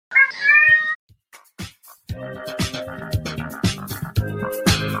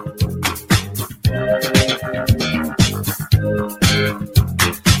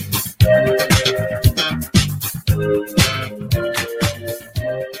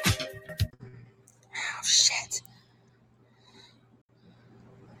Shit.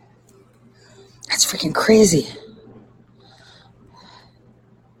 That's freaking crazy.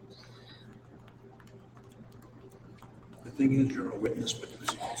 The thing is, you're a witness, but this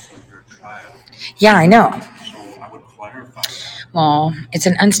is also your trial. Yeah, I know. So I would clarify that. Well, it's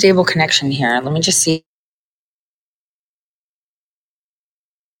an unstable connection here. Let me just see.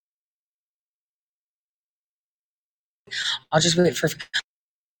 I'll just wait for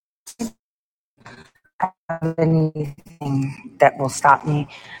anything that will stop me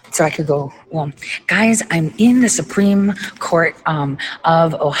so I could go. Well, guys, I'm in the Supreme Court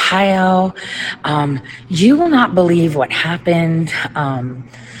of Ohio. You will not believe what happened.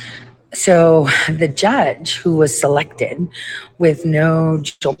 So the judge who was selected with no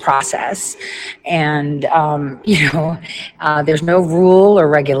judicial process, and there's no rule or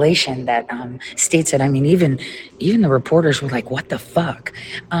regulation that states it. I mean, even the reporters were like, "What the fuck?"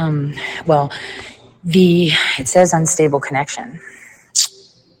 It says unstable connection.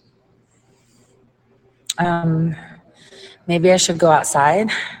 Maybe I should go outside.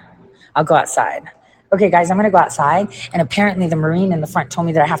 I'll go outside. Okay, guys, I'm going to go outside. And apparently the Marine in the front told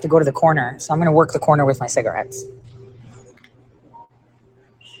me that I have to go to the corner. So I'm going to work the corner with my cigarettes.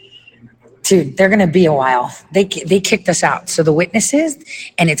 Dude, they're going to be a while. They kicked us out. So the witnesses,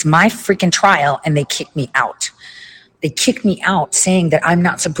 and it's my freaking trial, and they kicked me out. They kicked me out saying that I'm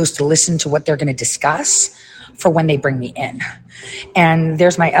not supposed to listen to what they're going to discuss for when they bring me in. And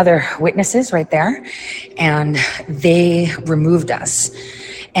there's my other witnesses right there. And they removed us.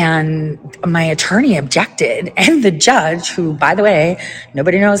 And my attorney objected. And the judge, who, by the way,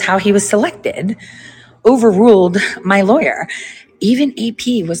 nobody knows how he was selected, overruled my lawyer. Even AP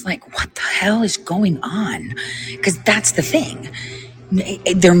was like, what the hell is going on? Because that's the thing.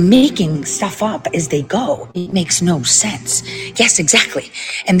 They're making stuff up as they go. It makes no sense. Yes, exactly.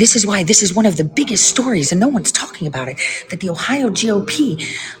 And this is why this is one of the biggest stories, and no one's talking about it, that the Ohio GOP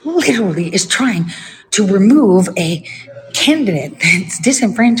literally is trying to remove a candidate that's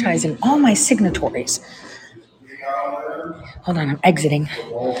disenfranchising all my signatories. Hold on, I'm exiting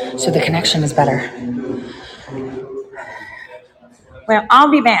so the connection is better. Well, I'll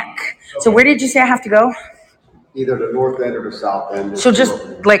be back. So where did you say I have to go? Either the north end or the south end. So just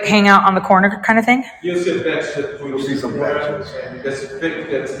like hang out on the corner kind of thing? You'll sit bench. You'll see some benches.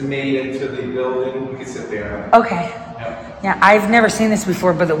 That's made into the building. You can sit there. Okay. Yeah, I've never seen this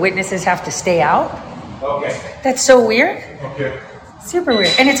before, but the witnesses have to stay out? Okay. That's so weird. Okay. Super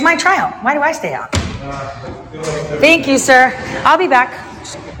weird. And it's my trial. Why do I stay out? Thank you, sir. I'll be back.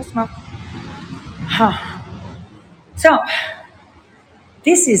 I'll smoke. Huh. So,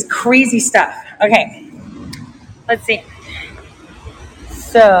 this is crazy stuff. Okay. Let's see.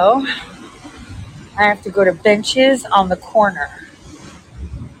 So, I have to go to benches on the corner.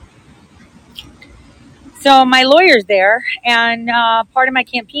 So, my lawyer's there, and part of my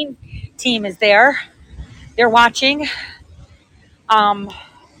campaign team is there. They're watching.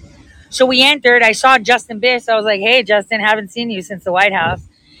 So we entered. I saw Justin Biss. I was like, hey, Justin, haven't seen you since the White House.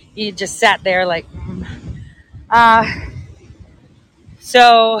 He just sat there like...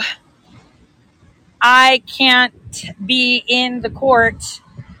 So I can't be in the court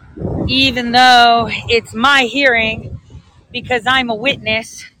even though it's my hearing because I'm a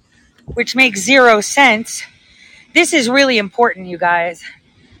witness, which makes zero sense. This is really important, you guys.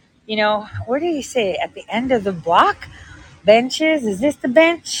 You know, where did he say? At the end of the block? Benches? Is this the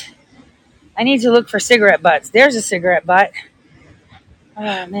bench? I need to look for cigarette butts. There's a cigarette butt.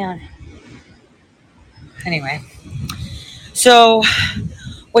 Oh, man. Anyway. So,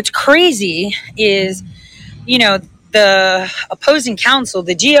 what's crazy is, you know, the opposing counsel,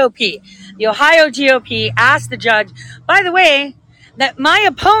 the GOP, the Ohio GOP asked the judge, by the way, that my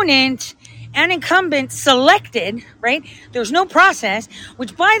opponent and incumbent selected, right? There's no process,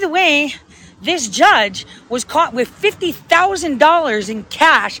 which, by the way, this judge was caught with $50,000 in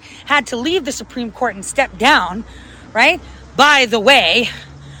cash, had to leave the Supreme Court and step down, right? By the way,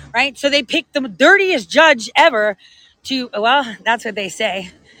 right? So they picked the dirtiest judge ever to, well, that's what they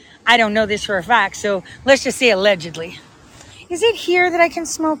say. I don't know this for a fact, so let's just say allegedly. Is it here that I can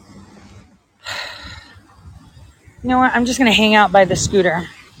smoke? You know what? I'm just going to hang out by the scooter.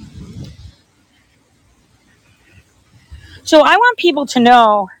 So I want people to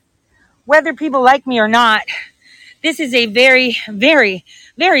know, whether people like me or not, this is a very, very,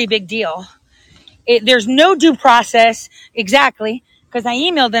 very big deal. There's no due process. Exactly. because I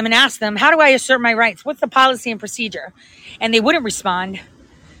emailed them and asked them, how do I assert my rights? What's the policy and procedure? And they wouldn't respond.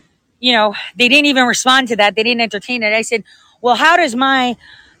 You know, they didn't even respond to that. They didn't entertain it. I said, well, how does how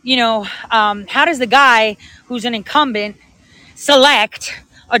does the guy who's an incumbent select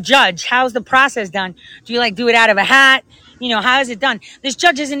a judge? How's the process done? Do you do it out of a hat? You know, how is it done? This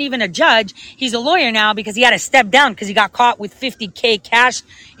judge isn't even a judge. He's a lawyer now because he had to step down because he got caught with $50K cash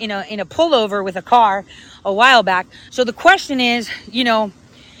in a pullover with a car a while back. So the question is,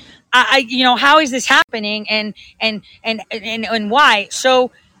 how is this happening and why?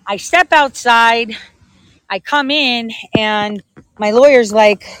 So I step outside, I come in, and my lawyer's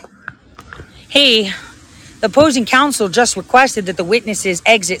like, hey, the opposing counsel just requested that the witnesses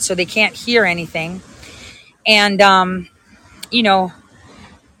exit so they can't hear anything. And, and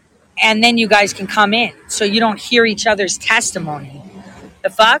then you guys can come in so you don't hear each other's testimony. The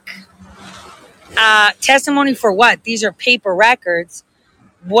fuck? Testimony for what? These are paper records.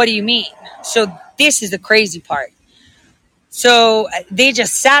 What do you mean? So this is the crazy part. So they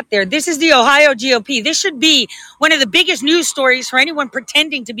just sat there. This is the Ohio GOP. This should be one of the biggest news stories for anyone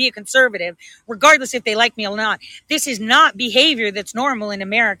pretending to be a conservative, regardless if they like me or not. This is not behavior that's normal in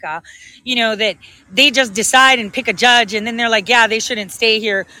America. That they just decide and pick a judge and then they're like, yeah, they shouldn't stay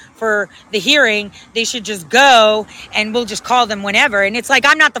here for the hearing. They should just go and we'll just call them whenever. And it's like,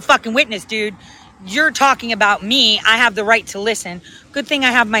 I'm not the fucking witness, dude. You're talking about me. I have the right to listen. Good thing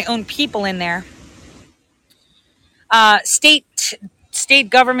I have my own people in there. State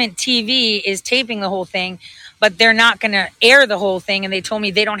government TV is taping the whole thing, but they're not going to air the whole thing. And they told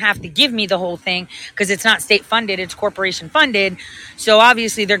me they don't have to give me the whole thing because it's not state funded. It's corporation funded. So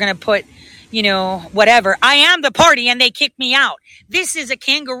obviously they're going to put, whatever. I am the party and they kicked me out. This is a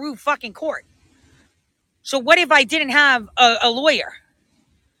kangaroo fucking court. So what if I didn't have a lawyer?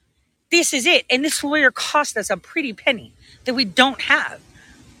 This is it. And this lawyer cost us a pretty penny that we don't have.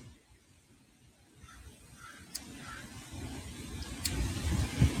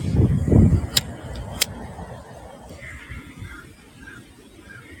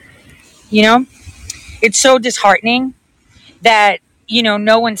 It's so disheartening that,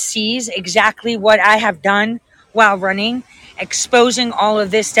 no one sees exactly what I have done while running, exposing all of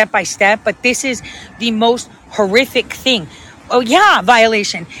this step by step. But this is the most horrific thing. Oh, yeah,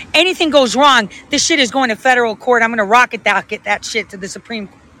 violation. Anything goes wrong, this shit is going to federal court. I'm going to get that shit to the Supreme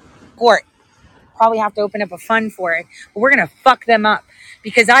Court. Probably have to open up a fund for it. But we're going to fuck them up.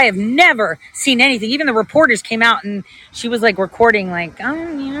 Because I have never seen anything. Even the reporters came out and she was recording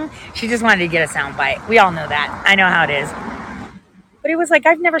she just wanted to get a sound bite. We all know that. I know how it is. But it was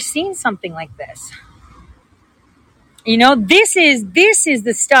I've never seen something like this. This is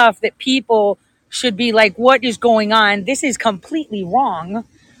the stuff that people should be what is going on? This is completely wrong,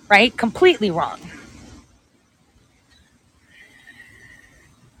 right? Completely wrong.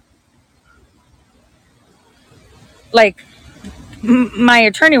 My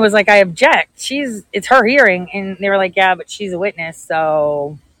attorney was I object. It's her hearing. And they were yeah, but she's a witness.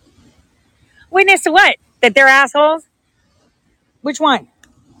 So witness to what? That they're assholes? Which one?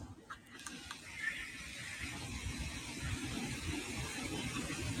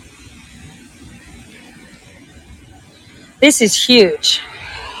 This is huge.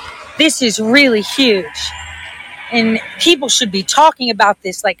 This is really huge. And people should be talking about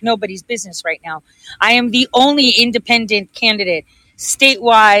this like nobody's business right now. I am the only independent candidate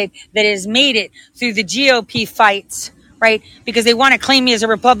statewide that has made it through the GOP fights, right? Because they want to claim me as a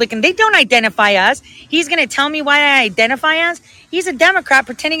Republican. They don't identify us. He's going to tell me why I identify as. He's a Democrat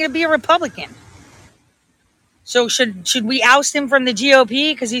pretending to be a Republican. So should we oust him from the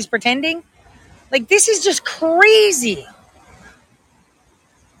GOP because he's pretending? This is just crazy.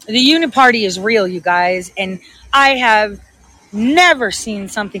 The Uniparty is real, you guys. And I have never seen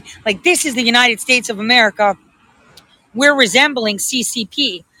something this. Is the United States of America. We're resembling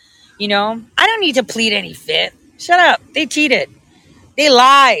CCP. I don't need to plead any fifth. Shut up. They cheated. They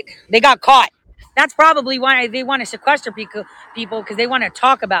lied. They got caught. That's probably why they want to sequester people because they want to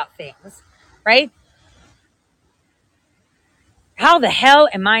talk about things, right? How the hell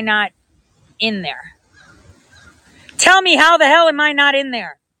am I not in there? Tell me, how the hell am I not in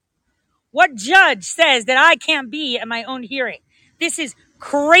there? What judge says that I can't be at my own hearing? This is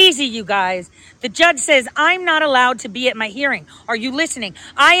crazy, you guys. The judge says I'm not allowed to be at my hearing. Are you listening?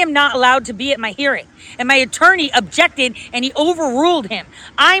 I am not allowed to be at my hearing. And my attorney objected and he overruled him.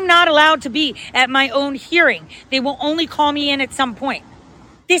 I'm not allowed to be at my own hearing. They will only call me in at some point.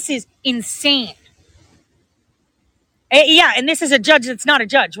 This is insane. Yeah, and this is a judge that's not a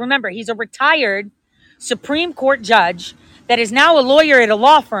judge. Remember, he's a retired Supreme Court judge that is now a lawyer at a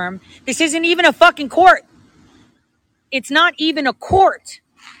law firm. This isn't even a fucking court. It's not even a court.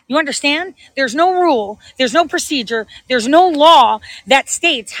 You understand? There's no rule. There's no procedure. There's no law that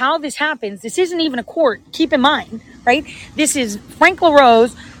states how this happens. This isn't even a court. Keep in mind, right? This is Frank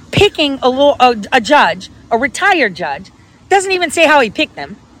LaRose picking a judge, a retired judge. Doesn't even say how he picked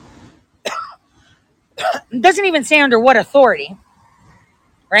them. Doesn't even say under what authority,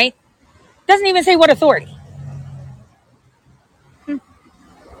 right? Doesn't even say what authority.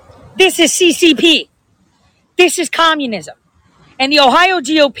 This is CCP. This is communism. And the Ohio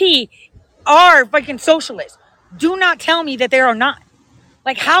GOP are fucking socialists. Do not tell me that they are not.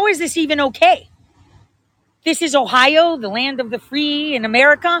 Like, how is this even okay? This is Ohio, the land of the free in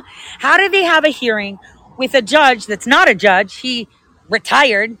America. How do they have a hearing with a judge that's not a judge? He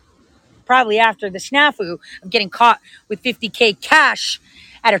retired probably after the snafu of getting caught with $50K cash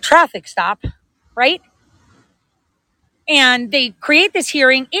at a traffic stop, right? And they create this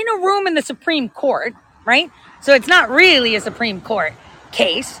hearing in a room in the Supreme Court, right? So it's not really a Supreme Court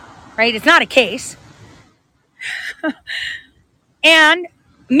case, right? It's not a case. And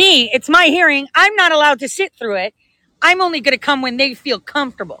me, it's my hearing. I'm not allowed to sit through it. I'm only going to come when they feel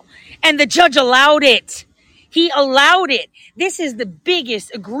comfortable. And the judge allowed it. He allowed it. This is the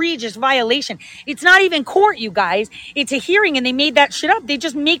biggest egregious violation. It's not even court, you guys. It's a hearing, and they made that shit up. They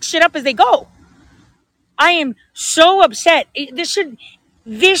just make shit up as they go. I am so upset. This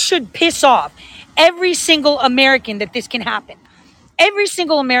should piss off every single American that this can happen. Every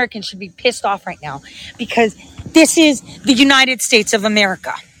single American should be pissed off right now because this is the United States of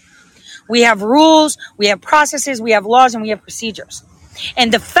America. We have rules, we have processes, we have laws, and we have procedures.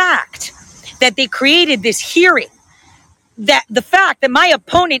 And the fact that they created this hearing, that the fact that my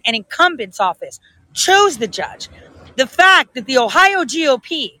opponent and incumbent's office chose the judge, the fact that the Ohio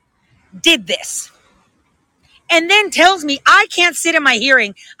GOP did this, and then tells me I can't sit in my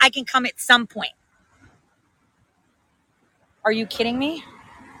hearing, I can come at some point. Are you kidding me?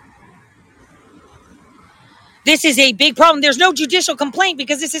 This is a big problem. There's no judicial complaint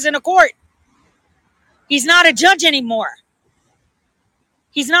because this isn't a court. He's not a judge anymore.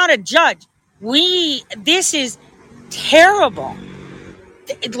 He's not a judge. This is terrible.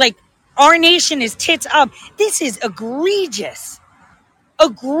 Like, our nation is tits up. This is egregious.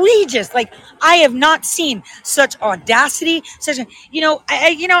 Egregious. Like, I have not seen such audacity,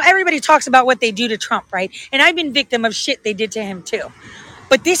 everybody talks about what they do to Trump, right? And I've been victim of shit they did to him too.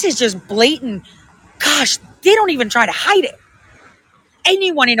 But this is just blatant. Gosh, they don't even try to hide it.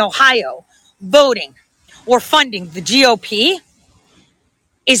 Anyone in Ohio voting or funding the GOP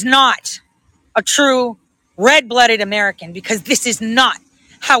is not a true red-blooded American, because this is not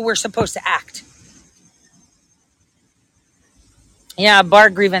how we're supposed to act. Yeah, bar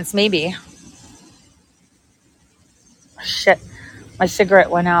grievance, maybe. Shit, my cigarette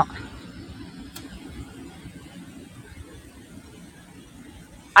went out.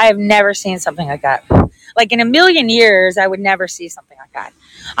 I have never seen something like that. Like, in a million years, I would never see something like that.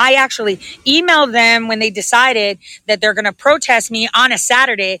 I actually emailed them when they decided that they're going to protest me on a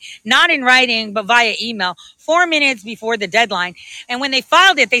Saturday, not in writing, but via email, 4 minutes before the deadline. And when they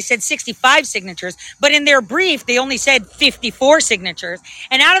filed it, they said 65 signatures. But in their brief, they only said 54 signatures.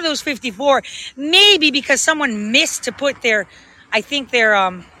 And out of those 54, maybe because someone missed to put their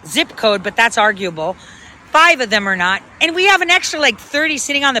zip code, but that's arguable, 5 of them are not. And we have an extra 30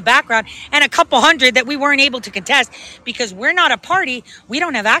 sitting on the background and a couple hundred that we weren't able to contest because we're not a party. We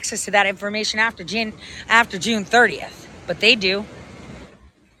don't have access to that information after June 30th, but they do.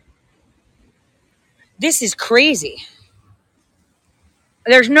 This is crazy.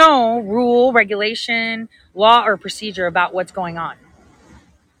 There's no rule, regulation, law, or procedure about what's going on.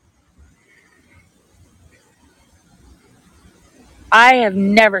 I have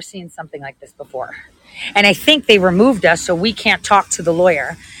never seen something like this before. And I think they removed us so we can't talk to the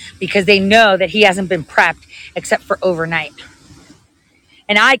lawyer because they know that he hasn't been prepped except for overnight.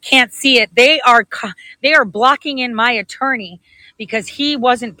 And I can't see it. They are blocking in my attorney because he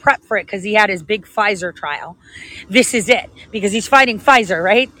wasn't prepped for it because he had his big Pfizer trial. This is it, because he's fighting Pfizer,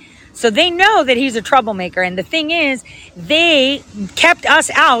 right? So they know that he's a troublemaker. And the thing is, they kept us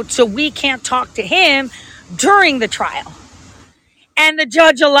out so we can't talk to him during the trial. And the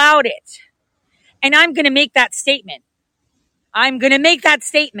judge allowed it. And I'm going to make that statement.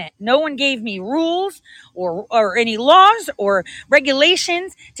 No one gave me rules or any laws or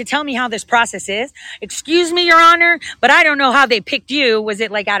regulations to tell me how this process is. Excuse me, Your Honor, but I don't know how they picked you. Was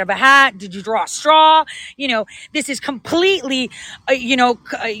it out of a hat? Did you draw a straw? This is completely,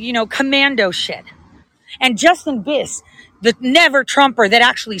 commando shit. And Justin Biss, the never Trumper that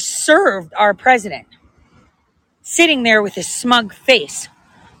actually served our president, sitting there with his smug face,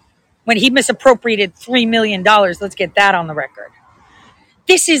 when he misappropriated $3 million. Let's get that on the record.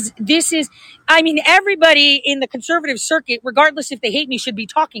 This is, I mean, everybody in the conservative circuit, regardless if they hate me, should be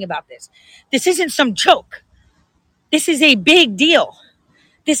talking about this. This isn't some joke. This is a big deal.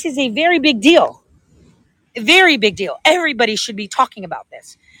 This is a very big deal. A very big deal. Everybody should be talking about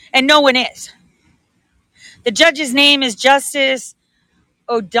this. And no one is. The judge's name is Justice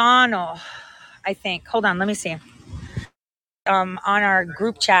O'Donnell, I think. Hold on, let me see. On our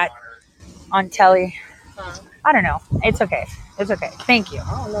group chat on telly. I don't know. It's okay. It's okay. Thank you.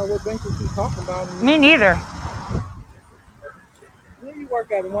 I don't know what bank you keep talking about. Me neither. Where you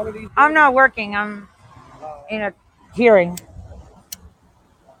work at? In one of these? I'm not working. I'm in a hearing.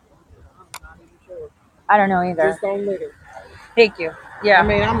 I don't know either. Just don't litter. Thank you. Yeah. I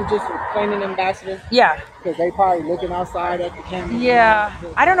mean, I'm just a cleaning ambassador Yeah. because they probably looking outside at the camera. Yeah.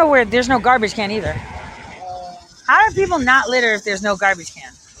 I don't know where there's no garbage can either. How do people not litter if there's no garbage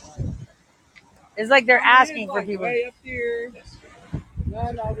can? It's like they're asking for people. Way up here.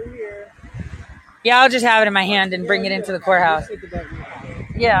 None over here. Yeah, I'll just have it in my hand and bring it into the courthouse. Hit the button.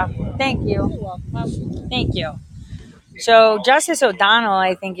 Yeah. Thank You're you. welcome. Thank you. So Justice O'Donnell,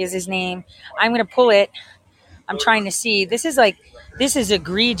 I think is his name. I'm going to pull it. I'm trying to see. This is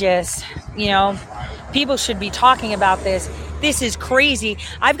egregious. You know, people should be talking about this. This is crazy.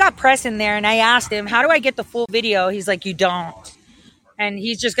 I've got press in there and I asked him, how do I get the full video? He's like, you don't. And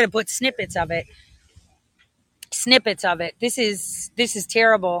he's just going to put snippets of it. Snippets of it. This is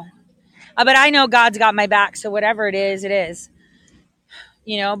terrible. But I know God's got my back. So whatever it is, it is.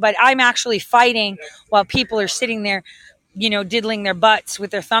 You know, but I'm actually fighting while people are sitting there, you know, diddling their butts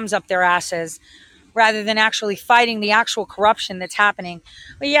with their thumbs up their asses rather than actually fighting the actual corruption that's happening.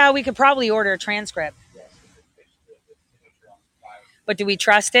 But yeah, we could probably order a transcript. But do we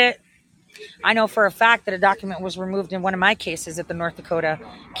trust it? I know for a fact that a document was removed in one of my cases at the North Dakota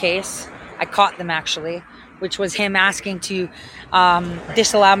case. I caught them actually, which was him asking to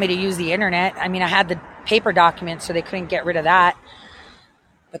disallow me to use the internet. I mean, I had the paper document, so they couldn't get rid of that.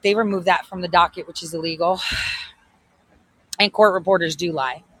 But they removed that from the docket, which is illegal. And court reporters do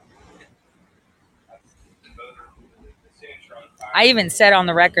lie. I even said on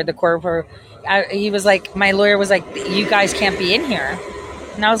the record, the court reporter, he was like, my lawyer was like, you guys can't be in here.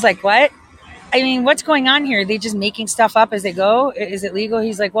 And I was like, what? I mean, what's going on here? Are they just making stuff up as they go? Is it legal?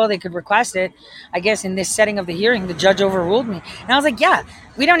 He's like, well, they could request it. I guess in this setting of the hearing, the judge overruled me. And I was like, yeah,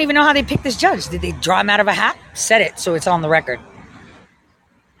 we don't even know how they picked this judge. Did they draw him out of a hat? Said it, so it's on the record.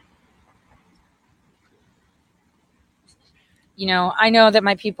 You know, I know that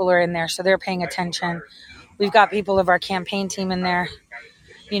my people are in there, so they're paying attention. We've got people of our campaign team in there.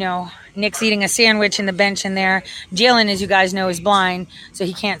 You know, Nick's eating a sandwich in the bench in there. Jalen, as you guys know, is blind, so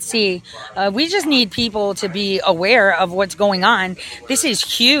he can't see. We just need people to be aware of what's going on. This is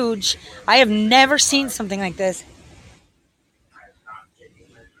huge. I have never seen something like this.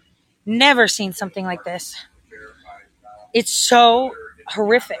 Never seen something like this. It's so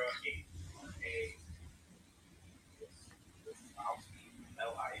horrific.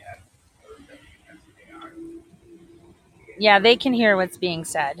 Yeah, they can hear what's being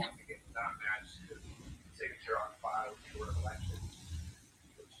said.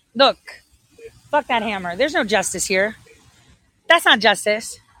 Look, fuck that hammer. There's no justice here. That's not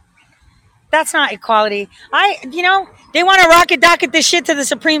justice. That's not equality. They want to rocket docket this shit to the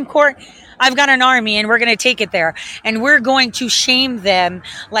Supreme Court. I've got an army and we're going to take it there. And we're going to shame them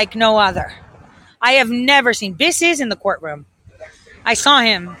like no other. I have never seen. Biss is in the courtroom. I saw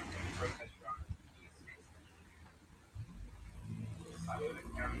him.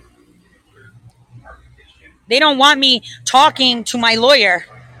 They don't want me talking to my lawyer.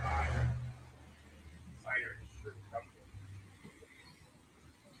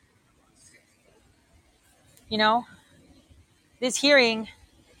 You know, this hearing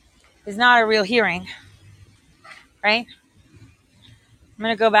is not a real hearing, right? I'm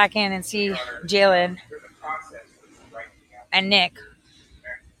going to go back in and see Jalen and Nick,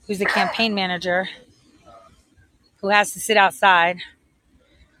 who's the campaign manager, who has to sit outside.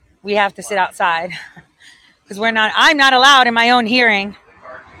 We have to sit outside. Because I'm not allowed in my own hearing,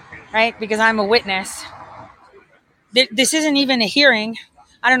 right? Because I'm a witness. This isn't even a hearing.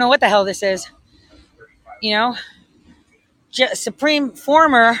 I don't know what the hell this is. You know,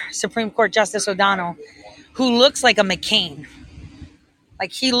 former Supreme Court Justice O'Donnell, who looks like a McCain.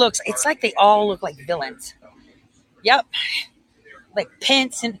 It's like they all look like villains. Yep. Like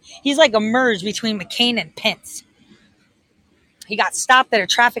Pence, and he's like a merge between McCain and Pence. He got stopped at a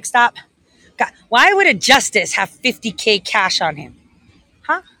traffic stop. Why would a justice have $50K cash on him?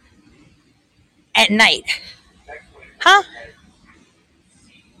 Huh? At night. Huh?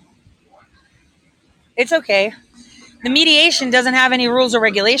 It's okay. The mediation doesn't have any rules or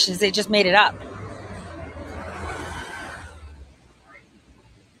regulations. They just made it up.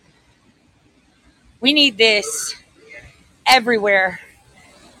 We need this everywhere.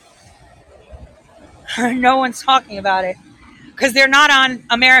 No one's talking about it because they're not on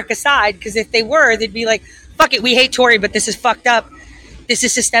America's side. Because if they were, they'd be like, fuck it, we hate Tory, but this is fucked up. This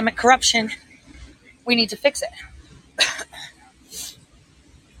is systemic corruption. We need to fix it.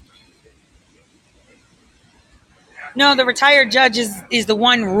 No, the retired judge is the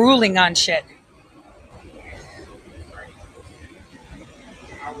one ruling on shit.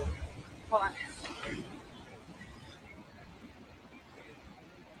 Hold on.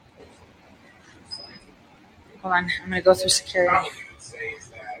 Hold on, I'm gonna go through security.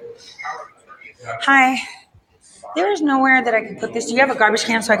 Hi. There is nowhere that I can put this. Do you have a garbage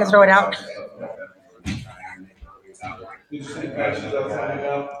can so I can throw it out?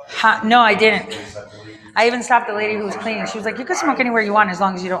 No, I didn't. I even stopped the lady who was cleaning. She was like, you can smoke anywhere you want as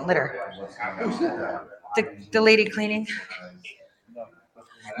long as you don't litter. The lady cleaning.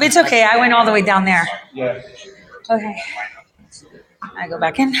 But it's okay. I went all the way down there. Okay. I go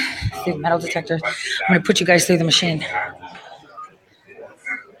back in through the metal detector. I'm going to put you guys through the machine.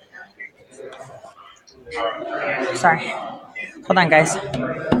 Sorry. Hold on, guys.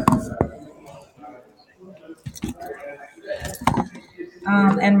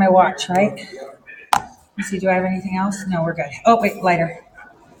 And my watch, right? Let's see, do I have anything else? No, we're good. Oh, wait, lighter.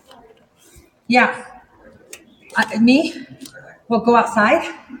 Yeah. Me? We'll go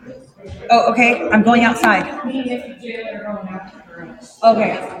outside? Oh, okay. I'm going outside.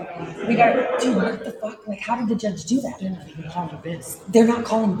 Okay. We got, dude, what the fuck? Like, how did the judge do that? They're not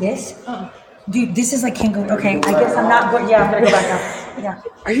calling BIS? Dude, this is like kangaroo. Okay, I guess I'm not good. Yeah, I'm gonna go back now. Yeah.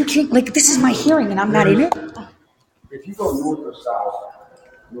 Are you kidding? Like, this is my hearing and I'm not in it? If you go north or south,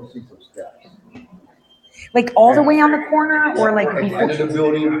 you'll see some steps. Like all the way on the corner or like At the end of the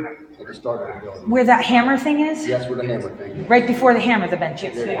building, at the start of the building. where that hammer thing is? That's where the hammer thing is. Right before the hammer, the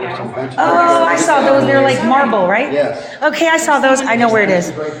benches. There's some benches. Oh, I saw those. They're like marble, right? Yes. Okay, I saw those. I know where it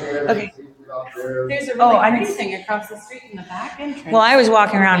is. Right there. Okay. There's a Oh, really I'm- pretty thing across the street in the back entrance. Well, I was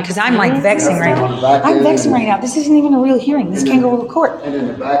walking around because I'm like vexing right now. I'm vexing right now. This isn't even a real hearing. This can't go to court. And in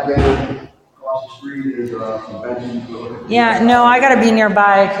the back end, across the street, is some benches. Yeah, no, I gotta be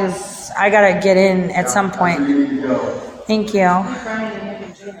nearby because I gotta get in at some point. You need to go. Thank you.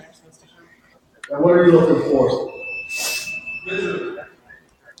 And what are you looking for?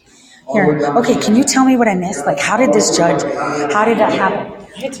 Here. Okay, can you tell me what I missed? Like, how did this judge, how did that happen?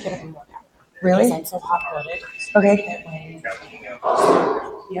 I had to get up and work out. Really? Because I'm so hot-blooded. Okay. That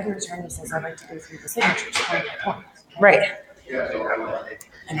when the other attorney says I'd like to go through the signatures, point by point. Right.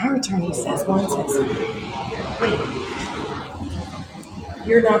 And her attorney says, wait,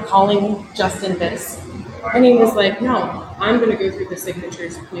 you're not calling Justin this? And he was like, no, I'm going to go through the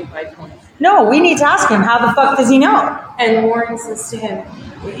signatures point by point. No, we need to ask him. How the fuck does he know? And Warren says to him,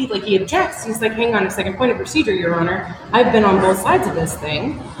 he objects. He's like, hang on a second, point of procedure, Your Honor. I've been on both sides of this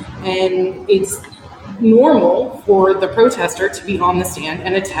thing, and it's normal for the protester to be on the stand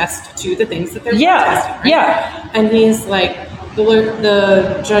and attest to the things that they're protesting. Right? Yeah. And he's like,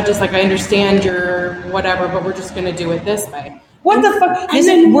 the judge is like, I understand your whatever, but we're just going to do it this way. What the fuck? And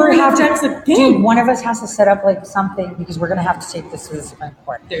then we're Warren having objects again. dude. One of us has to set up like something because we're gonna have to take this to the Supreme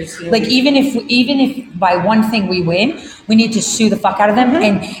Court. There's no- Like even if by one thing we win, we need to sue the fuck out of them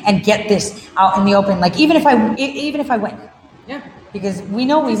and get this out in the open. Like even if I win, Yeah. because we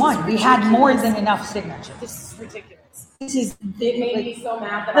know we won. We had more than enough signatures. This is ridiculous. This is It made me so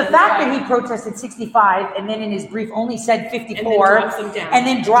mad that the I was fact like, that he protested 65 and then in his brief only said 54 And then drops them down. and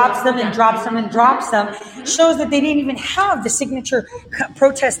then drops them and drops them and drops them shows that they didn't even have the signature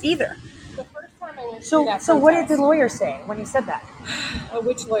protest either. the first time I went through So that what did protest- the lawyer say when he said that?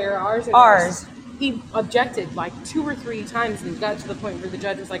 Which lawyer? Ours or Ours. theirs? He objected like 2 or 3 times and got to the point where the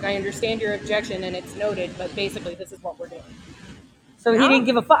judge was like, I understand your objection and it's noted, but basically this is what we're doing. So he didn't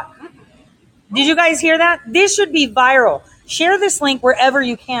give a fuck. Did you guys hear that? This should be viral. Share this link wherever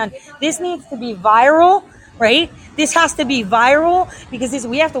you can. This needs to be viral, right? This has to be viral because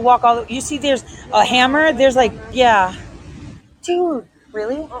we have to walk all the, you see there's a hammer, there's like, yeah. Dude,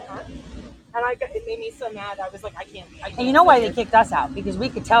 really? And it made me so mad. I was like, I can't. And you know why they kicked us out? Because we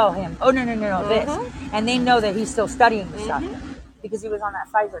could tell him, oh, no, this. And they know that he's still studying the stuff because he was on that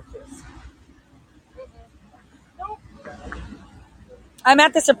Pfizer case. I'm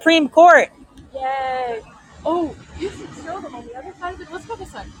at the Supreme Court. Yay. Oh, you should show them on the other side of the, let's go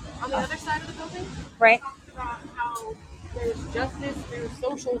this side. On the other side of the building, Right? about how there's justice through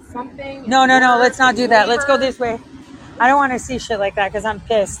social something. No, let's not do that. Let's go this way. I don't want to see shit like that because I'm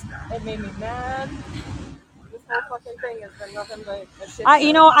pissed. It made me mad. whole fucking thing has been nothing but a shit You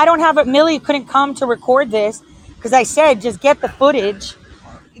show. know, I don't have it. Millie couldn't come to record this because I said, just get the footage.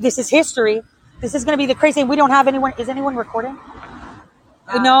 This is history. This is going to be the crazy. We don't have anyone. Is anyone recording?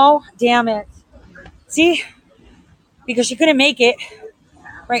 No? Damn it. See? Because she couldn't make it.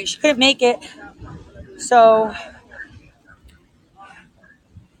 Right? She couldn't make it. So,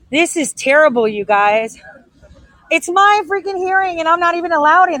 this is terrible, you guys. It's my freaking hearing, and I'm not even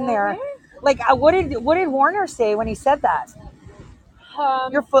allowed in there. Like, what did Warner say when he said that?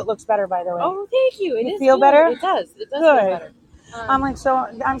 Your foot looks better, by the way. Oh, thank you. You feel better? It does. It does Good. feel better. I'm like, so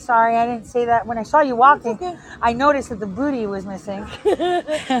I'm sorry, I didn't say that. When I saw you walking, I noticed that the booty was missing.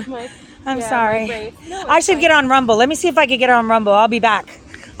 I'm sorry. I should get on Rumble. Let me see if I can get on Rumble. I'll be back.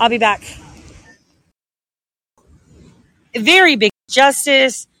 Very big.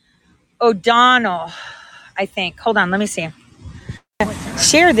 Justice O'Donnell, I think. Hold on, let me see.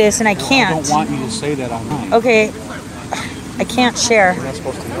 Share this and I can't. I don't want you to say that online. Okay. I can't share. We're not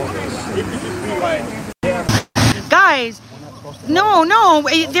supposed to know this. Guys, no,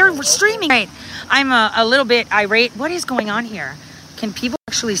 they're streaming. Right. I'm a little bit irate. What is going on here? Can people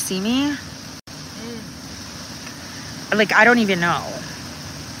actually see me? Like, I don't even know.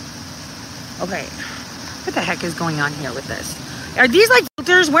 Okay. What the heck is going on here with this? Are these like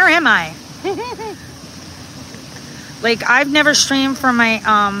filters? Where am I? Like, I've never streamed from my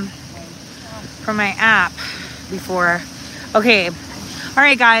app before. Okay. All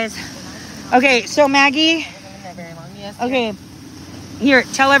right, guys. Okay, so Maggie. Okay. Here,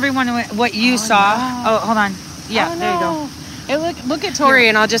 tell everyone what you saw. Oh, hold on. Yeah, there you go. Hey, look at Tori,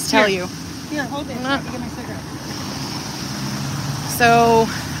 and I'll just tell you. Here, hold it. Let me get my cigarette. So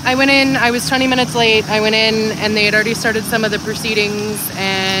I went in, I was 20 minutes late. I went in and they had already started some of the proceedings,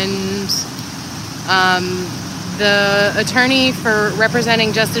 and the attorney for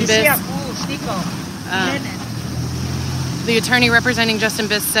representing Justin Biss, the attorney representing Justin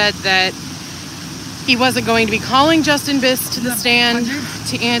Biss said that he wasn't going to be calling Justin Biss to the stand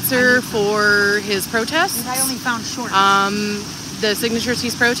to answer for his protests. I only found short. The signatures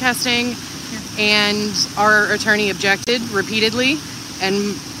he's protesting, and our attorney objected repeatedly,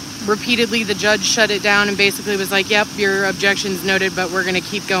 and repeatedly the judge shut it down and basically was like, yep, your objection's noted, but we're going to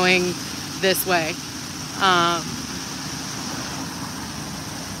keep going this way.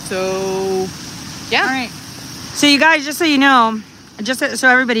 So, yeah. All right. So you guys, just so you know, just so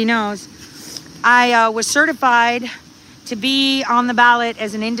everybody knows, I was certified to be on the ballot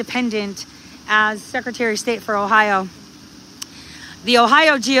as an independent as Secretary of State for Ohio. The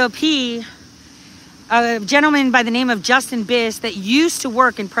Ohio GOP, a gentleman by the name of Justin Biss that used to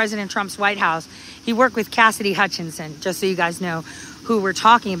work in President Trump's White House. He worked with Cassidy Hutchinson, just so you guys know who we're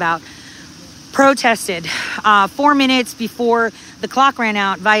talking about. Protested 4 minutes before the clock ran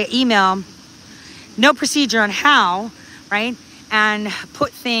out via email. No procedure on how, right? And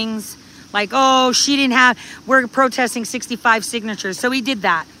put things like, oh, we're protesting 65 signatures. So he did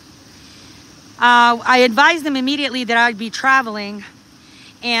that. I advised them immediately that I'd be traveling,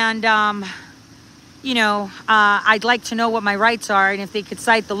 and, I'd like to know what my rights are and if they could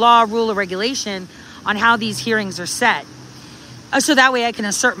cite the law, rule, or regulation on how these hearings are set. So that way I can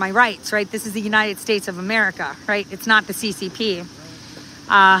assert my rights, right? This is the United States of America, right? It's not the CCP.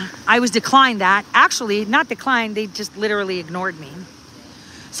 I was declined that. Actually, not declined, they just literally ignored me.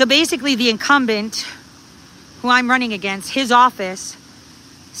 So basically the incumbent who I'm running against, his office,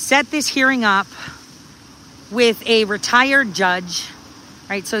 set this hearing up with a retired judge,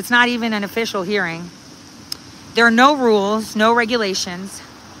 right? So it's not even an official hearing. There are no rules, no regulations.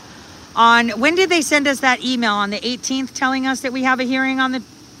 When did they send us that email? On the 18th telling us that we have a hearing on the...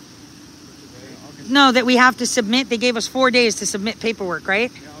 No, that we have to submit. They gave us 4 days to submit paperwork,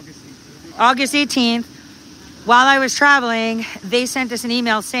 right? August 18th. While I was traveling, they sent us an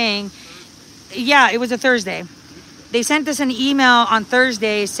email saying... Yeah, it was a Thursday. They sent us an email on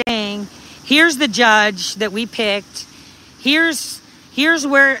Thursday saying, here's the judge that we picked. Here's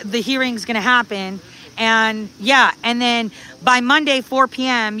where the hearing's going to happen. And then by Monday, 4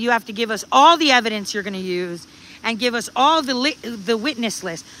 p.m., you have to give us all the evidence you're going to use and give us all the witness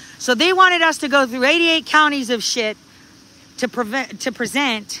list. So they wanted us to go through 88 counties of shit to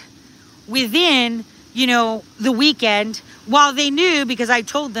present within, the weekend, while they knew, because I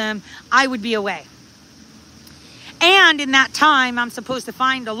told them I would be away. And in that time, I'm supposed to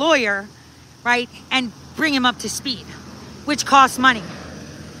find a lawyer, right, and bring him up to speed, which costs money.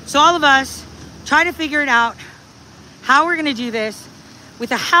 So all of us try to figure it out, how we're going to do this.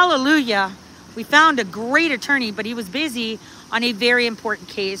 With a hallelujah, we found a great attorney, but he was busy on a very important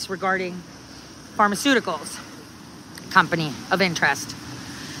case regarding pharmaceuticals, company of interest.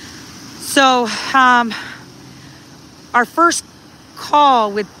 So our first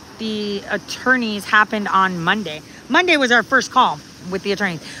call with the attorneys happened on Monday. Monday was our first call with the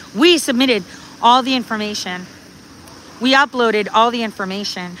attorneys. We submitted all the information. We uploaded all the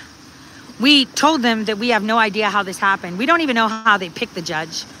information. We told them that we have no idea how this happened. We don't even know how they picked the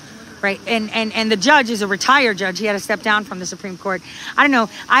judge, right? And the judge is a retired judge. He had to step down from the Supreme Court. I don't know.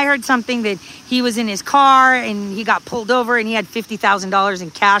 I heard something that he was in his car and he got pulled over and he had $50,000 in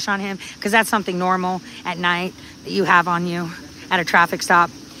cash on him, because that's something normal at night that you have on you at a traffic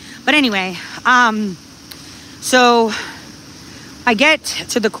stop. But anyway, so I get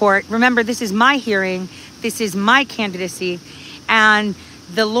to the court. Remember, this is my hearing. This is my candidacy. And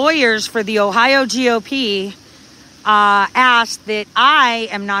the lawyers for the Ohio GOP asked that I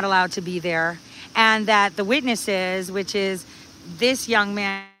am not allowed to be there, and that the witnesses, which is this young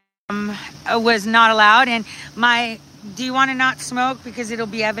man, was not allowed. And do you want to not smoke because it'll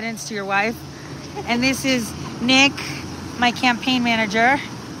be evidence to your wife? And this is Nick, my campaign manager.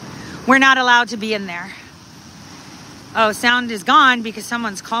 We're not allowed to be in there. Oh, sound is gone because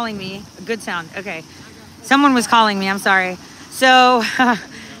someone's calling me. Good sound. Okay. Someone was calling me. I'm sorry. So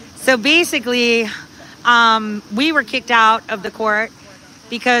basically, we were kicked out of the court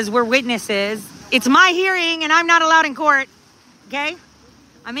because we're witnesses. It's my hearing and I'm not allowed in court. Okay?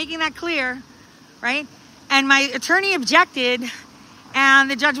 I'm making that clear, right? And my attorney objected,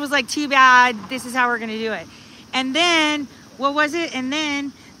 and the judge was like, too bad, this is how we're going to do it. And then, what was it? And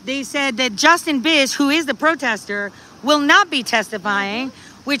then they said that Justin Biss, who is the protester, will not be testifying,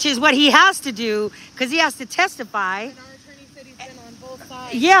 which is what he has to do, because he has to testify. And our attorney said he's been on both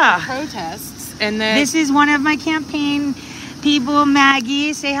sides Yeah. of the protests. And then This is one of my campaign people,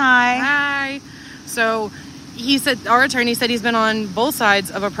 Maggie. Say hi. Hi. So our attorney said he's been on both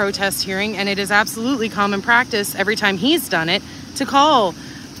sides of a protest hearing, and it is absolutely common practice every time he's done it to call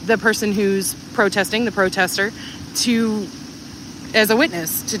the person who's protesting, the protester, as a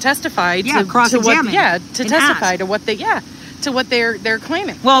witness to testify cross-examine to testify to what they're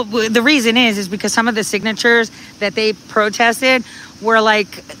claiming. Well, the reason is because some of the signatures that they protested were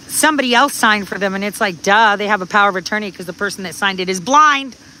like somebody else signed for them, and it's like, duh, they have a power of attorney because the person that signed it is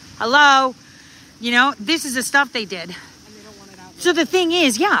blind. Hello, this is the stuff they did. And they don't want it out. So the thing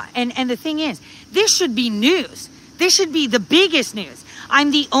is, and the thing is, this should be news. This should be the biggest news.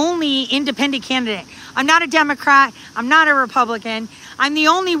 I'm the only independent candidate. I'm not a Democrat. I'm not a Republican. I'm the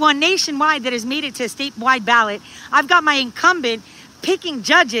only one nationwide that has made it to a statewide ballot. I've got my incumbent picking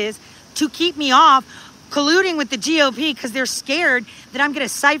judges to keep me off, colluding with the GOP because they're scared that I'm going to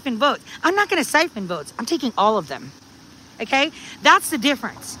siphon votes. I'm not going to siphon votes. I'm taking all of them. Okay? That's the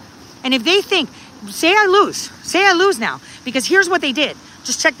difference. And if they think, say I lose now, because here's what they did.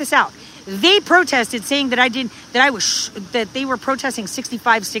 Just check this out. They protested saying that they were protesting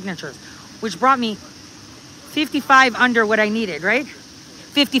 65 signatures, which brought me 55 under what I needed, right?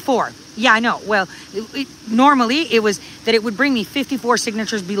 54. Yeah, I know. Well, normally it was that it would bring me 54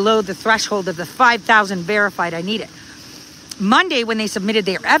 signatures below the threshold of the 5,000 verified I needed. Monday, when they submitted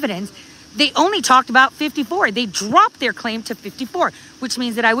their evidence, they only talked about 54. They dropped their claim to 54, which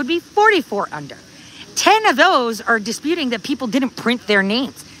means that I would be 44 under. 10 of those are disputing that people didn't print their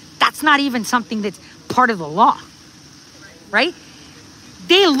names. That's not even something that's part of the law, right?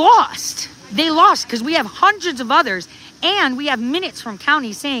 They lost because we have hundreds of others, and we have minutes from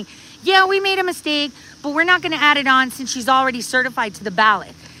counties saying, yeah, we made a mistake, but we're not going to add it on since she's already certified to the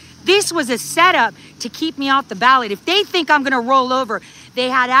ballot. This was a setup to keep me off the ballot. If they think I'm going to roll over, they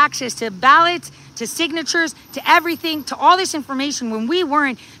had access to ballots, to signatures, to everything, to all this information when we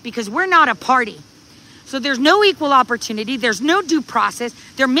weren't, because we're not a party. So there's no equal opportunity. There's no due process.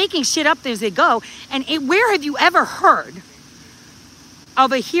 They're making shit up as they go. And where have you ever heard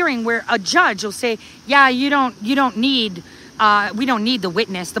of a hearing where a judge will say, yeah, we don't need the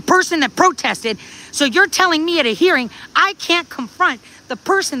witness, the person that protested. So you're telling me at a hearing, I can't confront the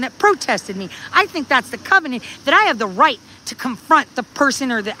person that protested me. I think that's the covenant, that I have the right to confront the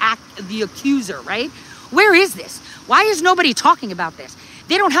person or the accuser, right? Where is this? Why is nobody talking about this?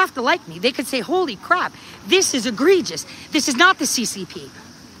 They don't have to like me. They could say, holy crap, this is egregious. This is not the CCP.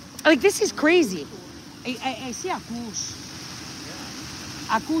 Like, this is crazy. Εσύ ακούς.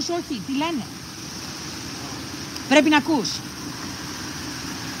 Ακούς, όχι, τι λένε. Πρέπει να ακούς.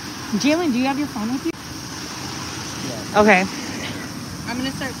 Jalen, do you have your phone with you? Yeah. Okay. I'm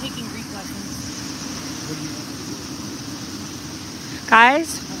going to start taking Greek lessons.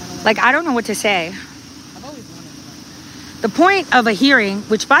 Guys, I don't know what to say. The point of a hearing,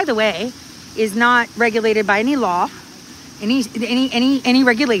 which, by the way, is not regulated by any law, any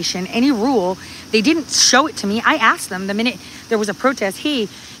regulation, any rule, They didn't show it to me. I asked them the minute there was a protest, hey,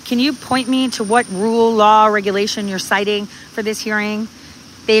 can you point me to what rule, law, regulation you're citing for this hearing?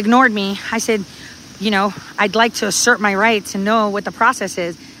 They ignored me. I said, I'd like to assert my rights and know what the process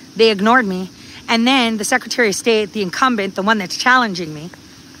is. They ignored me. And then the Secretary of State, the incumbent, the one that's challenging me,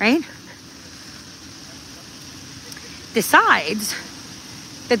 right, decides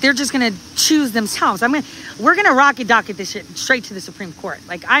that they're just going to choose themselves. We're going to rocket docket this shit straight to the Supreme Court.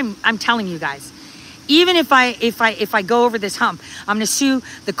 Like I'm telling you guys, even if I go over this hump, I'm going to sue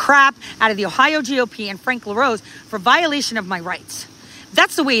the crap out of the Ohio GOP and Frank LaRose for violation of my rights.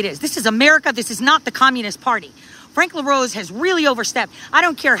 That's the way it is. This is America. This is not the Communist Party. Frank LaRose has really overstepped. I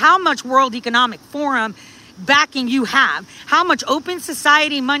don't care how much World Economic Forum backing you have, how much open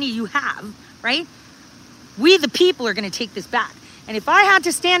society money you have, right? We, the people, are going to take this back. And if I had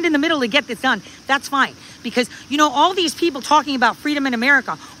to stand in the middle to get this done, that's fine. Because, all these people talking about freedom in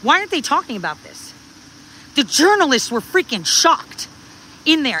America, why aren't they talking about this? The journalists were freaking shocked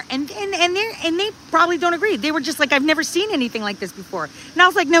in there. And they probably don't agree. They were just like, I've never seen anything like this before. And I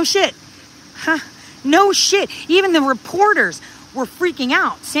was like, no shit. Huh? No shit. Even the reporters were freaking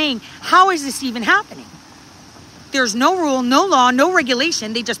out, saying, how is this even happening? There's no rule, no law, no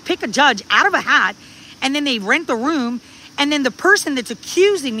regulation. They just pick a judge out of a hat, and then they rent the room. And then the person that's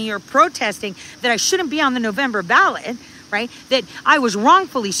accusing me or protesting that I shouldn't be on the November ballot, right, that I was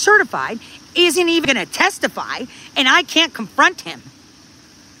wrongfully certified, isn't even going to testify, and I can't confront him.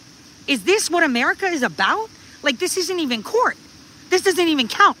 Is this what America is about? Like, this isn't even court. This doesn't even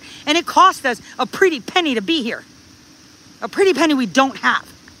count. And it cost us a pretty penny to be here. A pretty penny we don't have.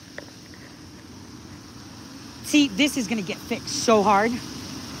 See, this is going to get fixed so hard.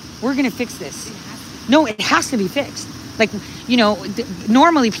 We're going to fix this. No, it has to be fixed. Like,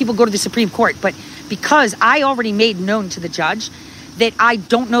 normally people go to the Supreme Court, but because I already made known to the judge that I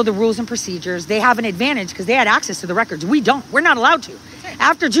don't know the rules and procedures, they have an advantage because they had access to the records. We don't. We're not allowed to.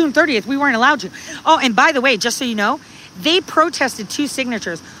 After June 30th, we weren't allowed to. Oh, and by the way, just so you know, they protested 2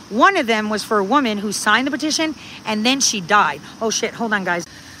 signatures. One of them was for a woman who signed the petition, and then she died. Oh, shit. Hold on, guys.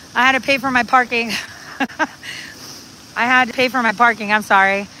 I had to pay for my parking. I'm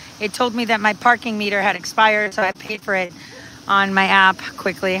sorry. It told me that my parking meter had expired, so I paid for it on my app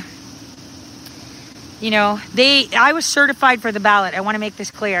quickly. I was certified for the ballot. I want to make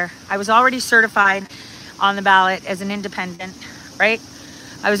this clear. I was already certified on the ballot as an independent, right?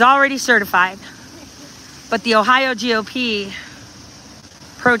 I was already certified. But the Ohio GOP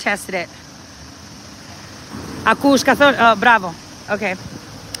protested it. Bravo. Okay.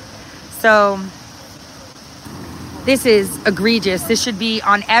 So this is egregious. This should be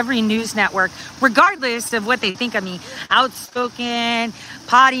on every news network, regardless of what they think of me. Outspoken,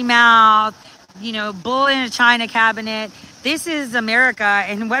 potty mouth, bull in a china cabinet. This is America,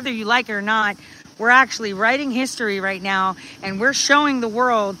 and whether you like it or not, we're actually writing history right now, and we're showing the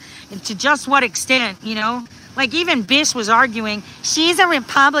world to just what extent, Like even Bish was arguing, she's a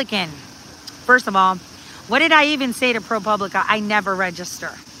Republican. First of all, what did I even say to ProPublica? I never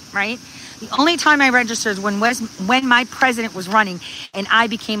register, right? The only time I registered was when my president was running and I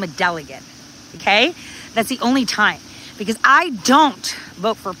became a delegate, okay? That's the only time. Because I don't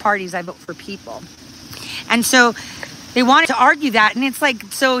vote for parties, I vote for people. And so they wanted to argue that, and it's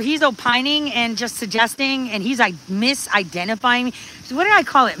like, so he's opining and just suggesting, and he's like misidentifying me. So what did I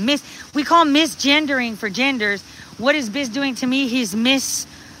call it? We call misgendering for genders. What is Biz doing to me? He's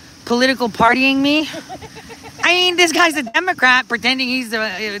political partying me. I mean, this guy's a Democrat pretending he's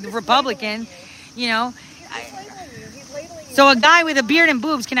a Republican, So a guy with a beard and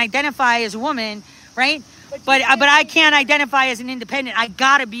boobs can identify as a woman, right? But I can't identify as an independent. I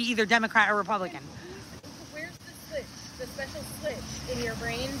gotta be either Democrat or Republican. Where's the switch? The special switch in your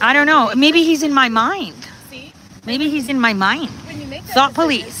brain? I don't know. Maybe he's in my mind. See? Maybe he's in my mind. When you make that Thought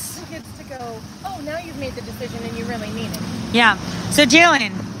decision, police. who gets to go, oh, now you've made the decision and you really mean it. Yeah. So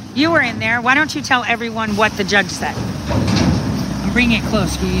Jalen, you were in there. Why don't you tell everyone what the judge said? I'm bringing it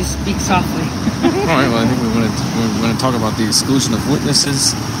close. Will you speak softly? All right. Well, I think we want to talk about the exclusion of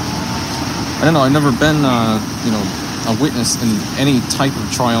witnesses. I don't know. I've never been, a witness in any type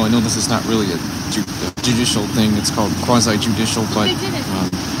of trial. I know this is not really a judicial thing. It's called quasi-judicial, but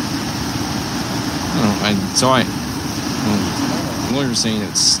lawyers saying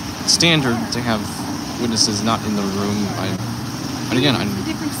it's standard to have witnesses not in the room. But again, I'm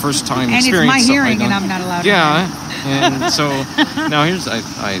first time and experience. And it's my hearing, and I'm not allowed. Yeah, and so now here's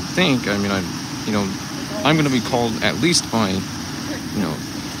I think I'm going to be called at least by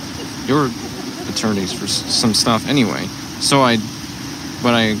your attorneys for some stuff anyway. So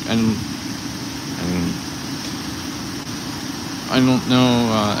I don't know.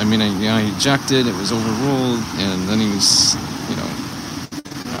 I mean, he ejected. It was overruled, and then he was,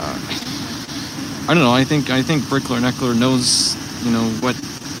 I don't know. I think Brickler and Eckler knows, what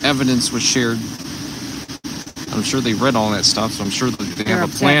evidence was shared. I'm sure they read all that stuff, so I'm sure they have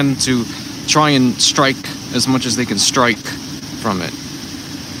a plan to try and strike as much as they can strike from it,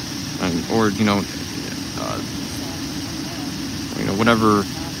 or whatever.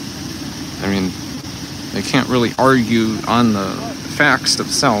 I mean, they can't really argue on the facts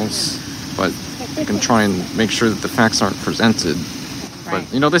themselves, but they can try and make sure that the facts aren't presented. Right.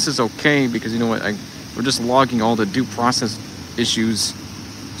 But this is okay because we're just logging all the due process issues,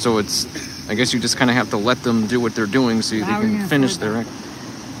 so I guess you just kind of have to let them do what they're doing so they can finish their.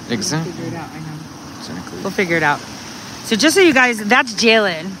 Exactly. We'll figure it out. I know. Exactly. We'll figure it out. So just so you guys, that's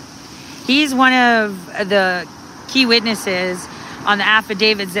Jalen. He's one of the key witnesses on the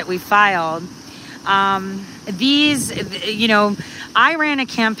affidavits that we filed. These, I ran a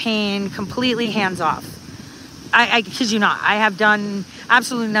campaign completely hands off. I kid you not. I have done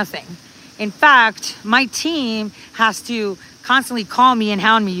absolutely nothing. In fact, my team has to constantly call me and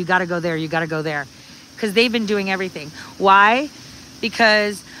hound me. You got to go there. You got to go there. Because they've been doing everything. Why?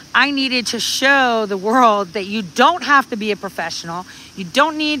 Because I needed to show the world that you don't have to be a professional. You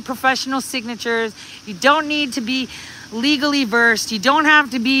don't need professional signatures. You don't need to be legally versed. You don't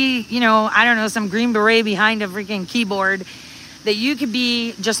have to be, some Green Beret behind a freaking keyboard. That you could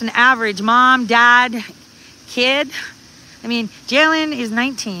be just an average mom, dad, kid. I mean, Jalen is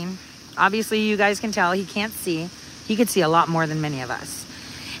 19. Obviously, you guys can tell he can't see. He could see a lot more than many of us.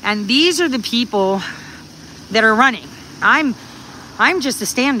 And these are the people that are running. I'm just a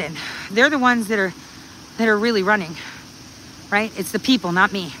stand-in. They're the ones that are really running, right? It's the people,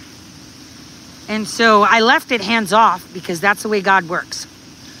 not me. And so I left it hands off because that's the way God works.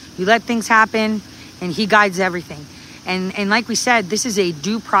 You let things happen and he guides everything. And like we said, this is a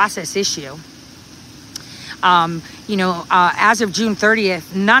due process issue. As of June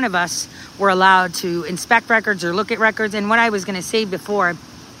 30th, none of us were allowed to inspect records or look at records. And what I was going to say before,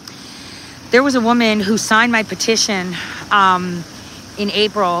 there was a woman who signed my petition in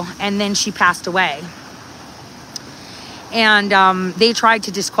April, and then she passed away. And they tried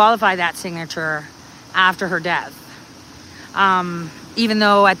to disqualify that signature after her death. Even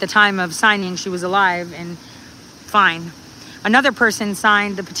though at the time of signing, she was alive and fine. Another person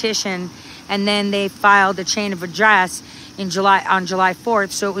signed the petition, and then they filed a chain of address on July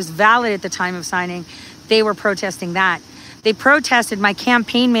 4th. So it was valid at the time of signing. They were protesting that. They protested my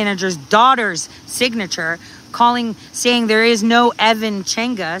campaign manager's daughter's signature, saying there is no Evan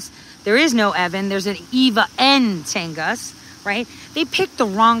Chengas. There is no Evan. There's an Eva N. Chengas, right? They picked the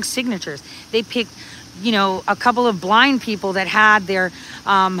wrong signatures. They picked, a couple of blind people that had their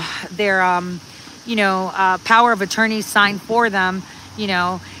power of attorney signed for them.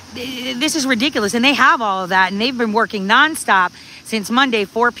 This is ridiculous. And they have all of that. And they've been working nonstop since Monday,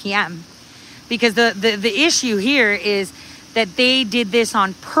 4 p.m. Because the issue here is that they did this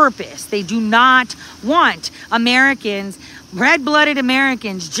on purpose. They do not want Americans, red-blooded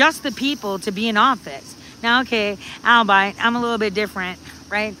Americans, just the people, to be in office. Now, okay, albeit, I'm a little bit different,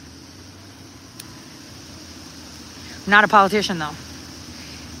 right? I'm not a politician, though.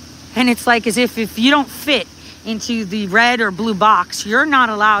 And it's like as if you don't fit into the red or blue box, you're not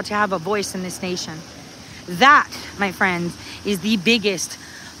allowed to have a voice in this nation. That, my friends, is the biggest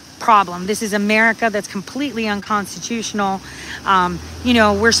problem. This is America that's completely unconstitutional.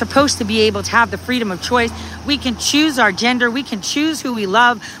 We're supposed to be able to have the freedom of choice. We can choose our gender. We can choose who we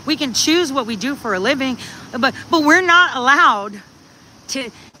love. We can choose what we do for a living. But we're not allowed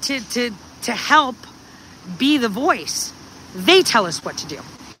to help be the voice. They tell us what to do.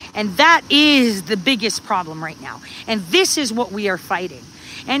 And that is the biggest problem right now. And this is what we are fighting.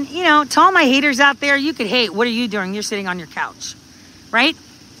 And, to all my haters out there, you could hate. What are you doing? You're sitting on your couch, right?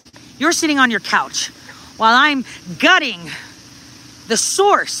 You're sitting on your couch while I'm gutting the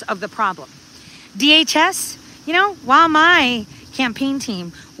source of the problem. DHS, while my campaign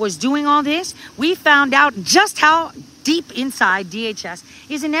team was doing all this, we found out just how deep inside DHS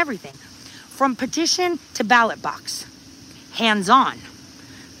is in everything. From petition to ballot box. Hands-on.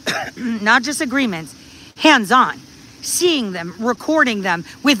 Not just agreements. Hands-on. Seeing them, recording them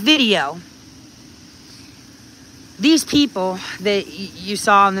with video. These people that you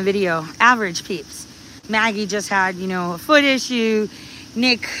saw in the video, average peeps. Maggie just had, a foot issue.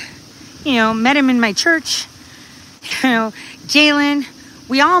 Nick, met him in my church. Jalen,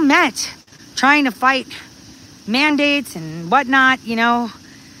 we all met trying to fight mandates and whatnot, He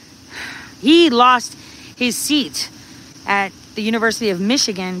lost his seat at the University of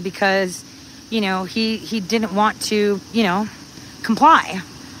Michigan because, he didn't want to, comply.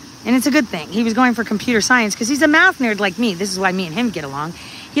 And it's a good thing. He was going for computer science because he's a math nerd like me. This is why me and him get along.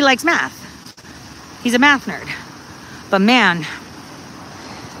 He likes math. He's a math nerd. But man,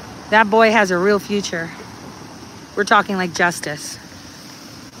 that boy has a real future. We're talking like justice.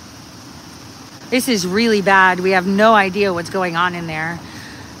 This is really bad. We have no idea what's going on in there.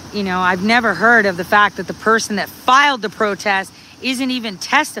 You know, I've never heard of the fact that the person that filed the protest isn't even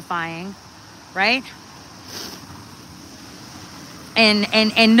testifying, right?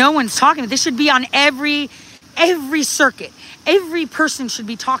 And no one's talking. This should be on every circuit. Every person should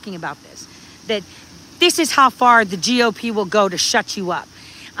be talking about this. That this is how far the GOP will go to shut you up.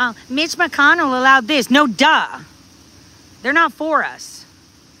 Mitch McConnell allowed this. No, duh. They're not for us.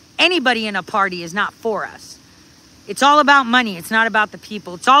 Anybody in a party is not for us. It's all about money. It's not about the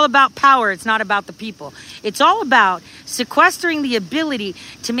people. It's all about power. It's not about the people. It's all about sequestering the ability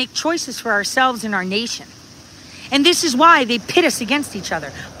to make choices for ourselves and our nation. And this is why they pit us against each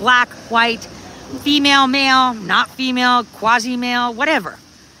other. Black, white, female, male, not female, quasi-male, whatever.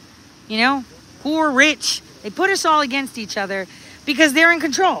 You know, poor, rich. They put us all against each other because they're in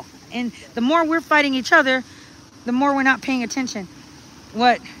control. And the more we're fighting each other, the more we're not paying attention.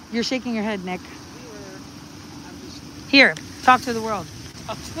 What? You're shaking your head, Nick. Here, talk to the world.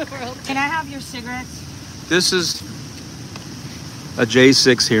 Talk to the world. Can I have your cigarettes? This is a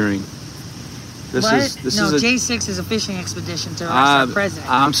J6 hearing. This what? is J6 is a fishing expedition to arrest our president.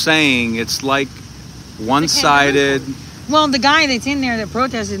 I'm saying it's like one-sided. Well, the guy that's in there that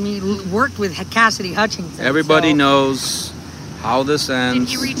protested me worked with Cassidy Hutchinson. Everybody knows how this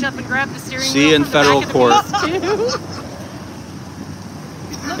ends. Did he reach up and grab the steering wheel? See you in federal court.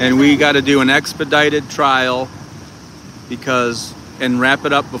 And we got to do an expedited trial and wrap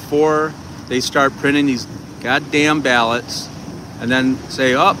it up before they start printing these goddamn ballots, and then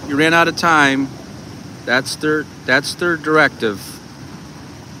say, "Oh, you ran out of time." That's their directive.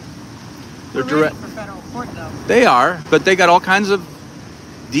 We're ready for federal court, though. They are, but they got all kinds of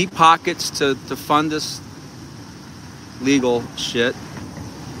deep pockets to fund this legal shit.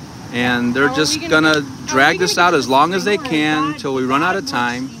 And they're just gonna drag this out as long as they can until we run out of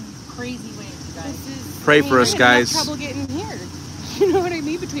time. Pray for us, guys. I have trouble getting here. You know what I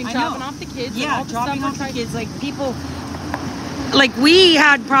mean? Between dropping off the kids and all the dropping stuff off the kids. Like people, like we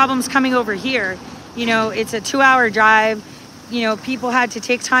had problems coming over here. You know, it's a 2-hour drive. You know, people had to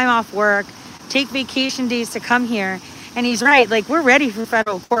take time off work, take vacation days to come here. And he's right. Like, we're ready for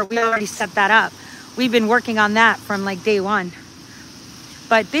federal court. We already set that up. We've been working on that from like day one.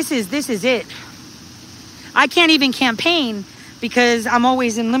 But this is it. I can't even campaign because I'm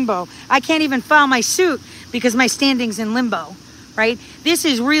always in limbo. I can't even file my suit because my standing's in limbo, right? This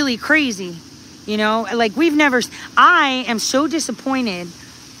is really crazy. You know, like I am so disappointed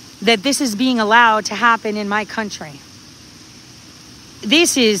that this is being allowed to happen in my country.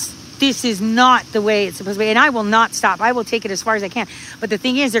 This is not the way it's supposed to be. And I will not stop. I will take it as far as I can. But the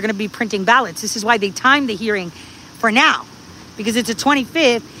thing is, they're going to be printing ballots. This is why they timed the hearing for now. Because it's the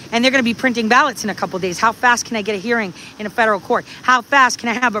 25th, and they're going to be printing ballots in a couple days. How fast can I get a hearing in a federal court? How fast can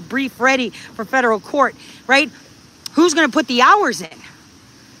I have a brief ready for federal court, right? Who's going to put the hours in,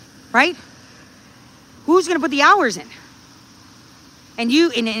 right? Who's going to put the hours in? And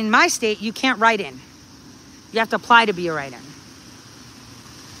in my state, you can't write in. You have to apply to be a write-in.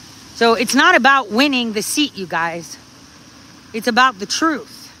 So it's not about winning the seat, you guys. It's about the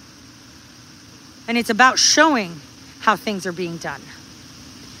truth. And it's about showing how things are being done.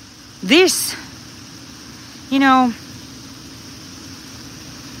 This, you know,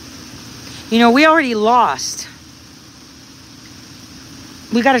 we already lost.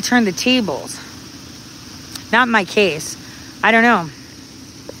 We got to turn the tables. Not in my case. I don't know.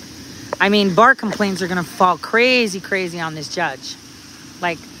 I mean, bar complaints are going to fall crazy on this judge.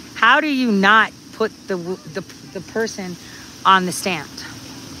 Like, how do you not put the person on the stand?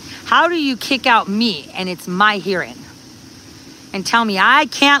 How do you kick out me and it's my hearing and tell me I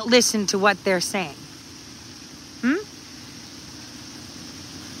can't listen to what they're saying?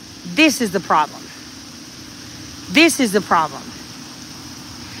 This is the problem. This is the problem.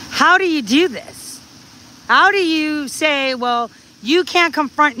 How do you do this? How do you say, well, you can't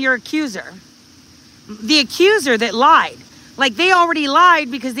confront your accuser? The accuser that lied. Like, they already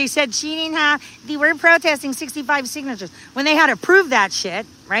lied because they said she didn't have, they were protesting 65 signatures when they had to prove that shit,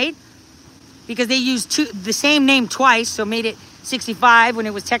 right? Because they used the same name twice, so made it 65 when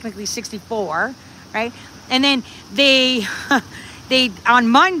it was technically 64, right? And then they on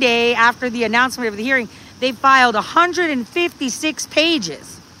Monday, after the announcement of the hearing, they filed 156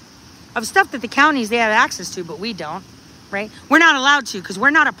 pages of stuff that the counties, they have access to, but we don't, right? We're not allowed to because we're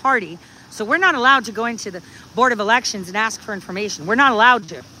not a party. So we're not allowed to go into the Board of Elections and ask for information. We're not allowed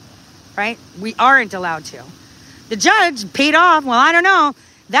to, right? We aren't allowed to. The judge paid off. Well, I don't know.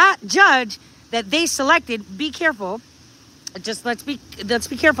 That judge that they selected, be careful. Just let's be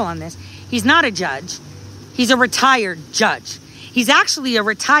careful on this. He's not a judge. He's a retired judge. He's actually a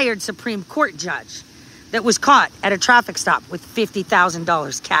retired Supreme Court judge that was caught at a traffic stop with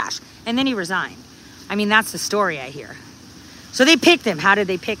 $50,000 cash. And then he resigned. I mean, that's the story I hear. So they picked him. How did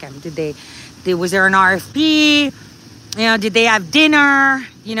they pick him? Was there an RFP? You know, did they have dinner?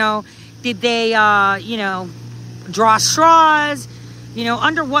 You know, did they, draw straws? You know,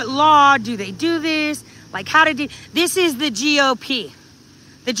 under what law do they do this? Like, this is the GOP.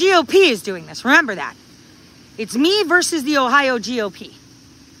 The GOP is doing this. Remember that. It's me versus the Ohio GOP.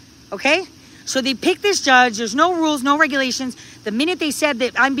 Okay? So they picked this judge. There's no rules, no regulations. The minute they said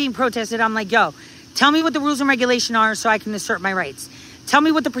that I'm being protested, I'm like, yo, tell me what the rules and regulation are so I can assert my rights. Tell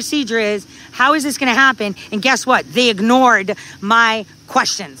me what the procedure is. How is this going to happen? And guess what? They ignored my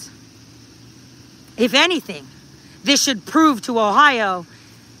questions. If anything, this should prove to Ohio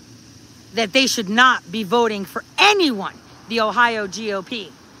that they should not be voting for anyone the Ohio GOP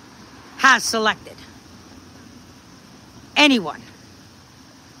has selected. Anyone.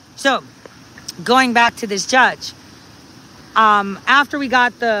 So, going back to this judge, after we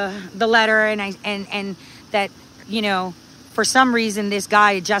got the letter and that, you know, for some reason this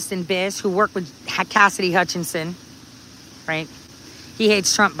guy Justin Biss, who worked with Cassidy Hutchinson, right? He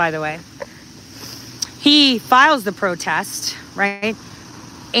hates Trump, by the way. He files the protest, right?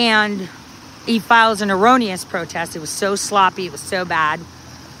 And he files an erroneous protest. It was so sloppy. It was so bad.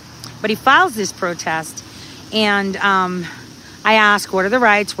 But he files this protest. And I ask, what are the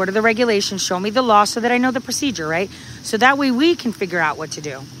rights? What are the regulations? Show me the law so that I know the procedure, right? So that way we can figure out what to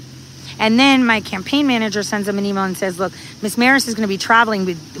do. And then my campaign manager sends him an email and says, look, Ms. Maris is going to be traveling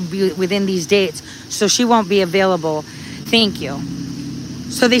within these dates, so she won't be available. Thank you.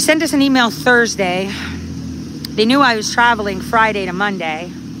 So they sent us an email Thursday. They knew I was traveling Friday to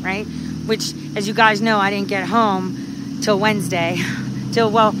Monday, right? Which, as you guys know, I didn't get home till Wednesday.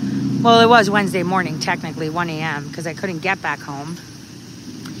 Well, it was Wednesday morning, technically, 1 a.m., because I couldn't get back home.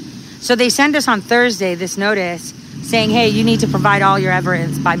 So they sent us on Thursday this notice saying, hey, you need to provide all your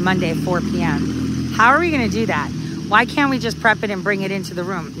evidence by Monday at 4 p.m. How are we going to do that? Why can't we just prep it and bring it into the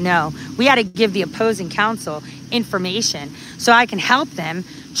room? No, we had to give the opposing counsel information so I can help them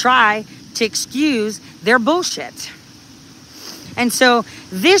try to excuse their bullshit. And so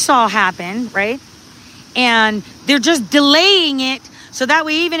this all happened, right? And they're just delaying it so that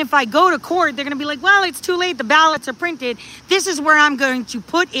way even if I go to court, they're going to be like, well, it's too late. The ballots are printed. This is where I'm going to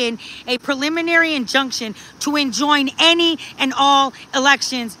put in a preliminary injunction to enjoin any and all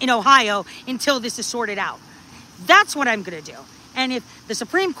elections in Ohio until this is sorted out. That's what I'm going to do. And if the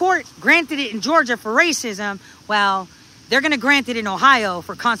Supreme Court granted it in Georgia for racism, well, they're going to grant it in Ohio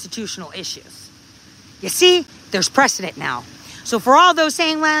for constitutional issues. You see, there's precedent now. So for all those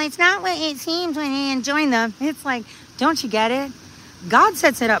saying, well, it's not what it seems when you enjoin them, it's like, don't you get it? God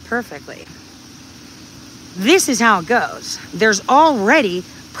sets it up perfectly. This is how it goes. There's already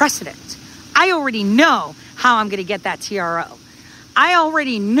precedent. I already know how I'm going to get that TRO. I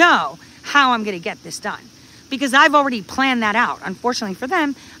already know how I'm going to get this done because I've already planned that out. Unfortunately for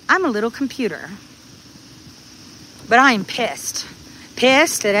them, I'm a little computer. But I am pissed.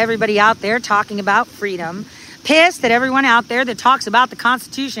 Pissed at everybody out there talking about freedom. Pissed at everyone out there that talks about the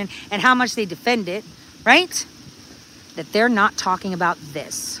Constitution and how much they defend it, right? That they're not talking about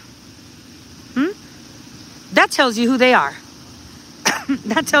this. That tells you who they are.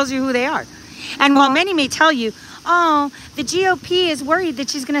 That tells you who they are. And while many may tell you, oh, the GOP is worried that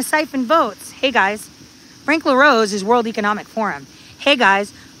she's going to siphon votes. Hey, guys, Frank LaRose is World Economic Forum. Hey,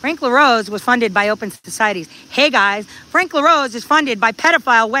 guys, Frank LaRose was funded by Open Societies. Hey, guys, Frank LaRose is funded by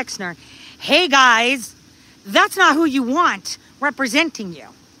pedophile Wexner. Hey, guys, that's not who you want representing you.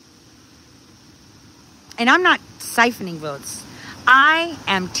 And I'm not siphoning votes. I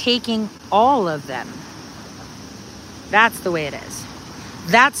am taking all of them. That's the way it is.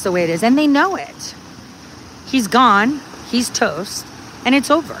 That's the way it is. And they know it. He's gone. He's toast. And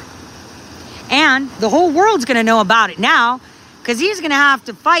it's over. And the whole world's going to know about it now because he's going to have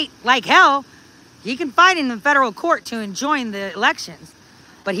to fight like hell. He can fight in the federal court to enjoin the elections.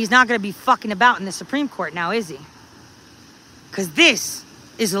 But he's not going to be fucking about in the Supreme Court now, is he? Because this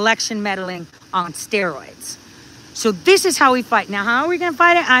is election meddling on steroids. So this is how we fight. Now, how are we going to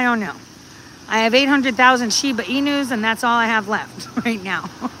fight it? I don't know. I have 800,000 Shiba Inus, and that's all I have left right now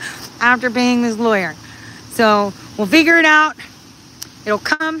after paying this lawyer. So we'll figure it out. It'll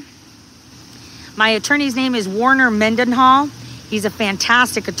come. My attorney's name is Warner Mendenhall. He's a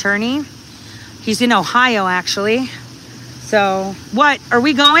fantastic attorney. He's in Ohio, actually. So, what? Are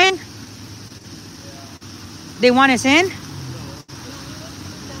we going? They want us in?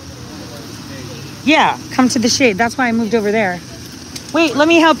 Yeah, come to the shade. That's why I moved over there. Wait, let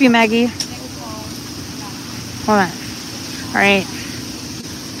me help you, Maggie. Hold on. All right.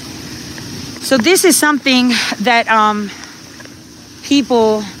 So this is something that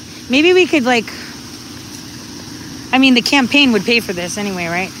people, maybe we could like, I mean, the campaign would pay for this anyway,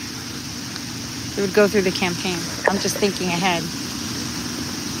 right? It would go through the campaign. I'm just thinking ahead.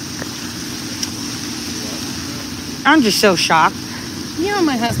 I'm just so shocked. You know what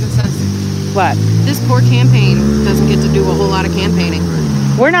my husband says? What? This poor campaign doesn't get to do a whole lot of campaigning.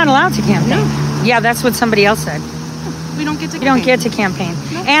 We're not allowed to campaign. No. Yeah, that's what somebody else said. We don't get to campaign. You don't get to campaign.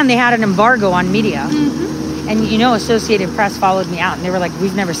 Nope. And they had an embargo on media. Mm-hmm. And you know, Associated Press followed me out and they were like,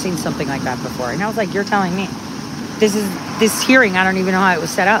 we've never seen something like that before. And I was like, you're telling me. This hearing, I don't even know how it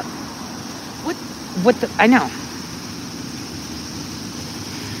was set up. I know.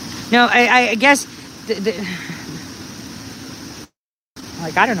 No, I guess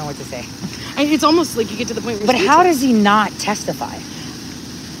like, I don't know what to say. It's almost like you get to the point where but how does he not testify?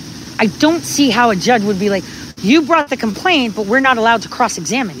 I don't see how a judge would be like, you brought the complaint, but we're not allowed to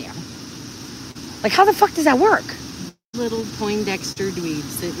cross-examine you. Like, how the fuck does that work? Little Poindexter dweeb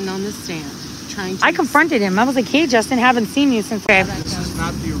sitting on the stand trying to... I confronted him. I was like, hey, Justin, haven't seen you since... This is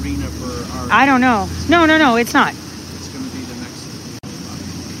not the arena for our... I don't know. No, it's not. It's going to be the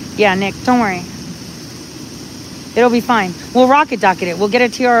next... Yeah, Nick, don't worry. It'll be fine. We'll rocket docket it. We'll get a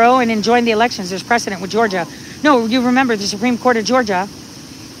TRO and then join the elections. There's precedent with Georgia. No, you remember the Supreme Court of Georgia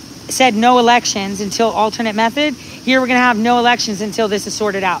said no elections until alternate method. Here we're going to have no elections until this is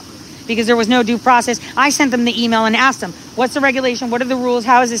sorted out because there was no due process. I sent them the email and asked them, what's the regulation? What are the rules?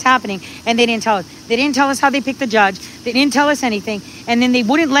 How is this happening? And they didn't tell us. They didn't tell us how they picked the judge. They didn't tell us anything. And then they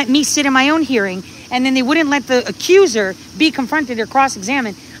wouldn't let me sit in my own hearing. And then they wouldn't let the accuser be confronted or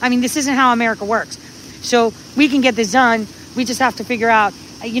cross-examined. I mean, this isn't how America works. So we can get this done. We just have to figure out,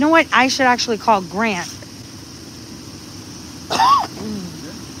 you know what? I should actually call Grant.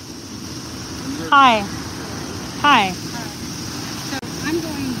 Hi. So I'm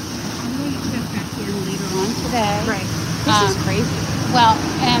going to check back here later on today. Right. This is crazy. Well,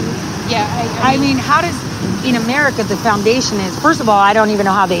 and yeah, I mean, how does, in America, the foundation is, first of all, I don't even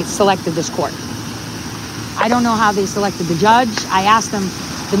know how they selected this court. I don't know how they selected the judge. I asked them,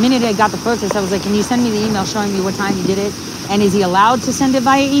 the minute I got the protest, I was like, can you send me the email showing me what time you did it? And is he allowed to send it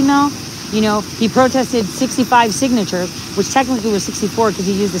via email? You know, he protested 65 signatures, which technically was 64 because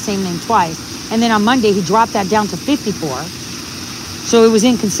he used the same name twice. And then on Monday, he dropped that down to 54. So it was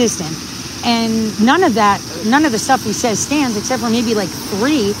inconsistent. And none of the stuff we said stands except for maybe like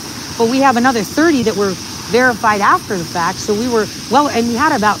 3. But we have another 30 that were verified after the fact. So we were, well, and we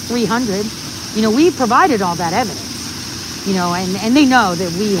had about 300. You know, we provided all that evidence. You know, and they know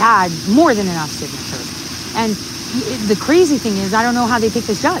that we had more than enough signatures. And the crazy thing is, I don't know how they picked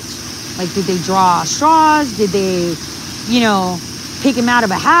this judge. Like, did they draw straws? Did they, you know, pick him out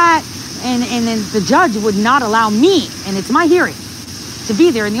of a hat? And then the judge would not allow me, and it's my hearing, to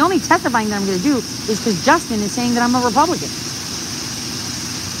be there. And the only testifying that I'm going to do is because Justin is saying that I'm a Republican.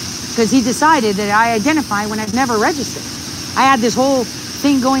 Because he decided that I identify when I've never registered. I had this whole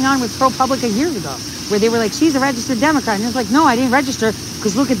thing going on with ProPublica years ago, where they were like, she's a registered Democrat. And it's like, no, I didn't register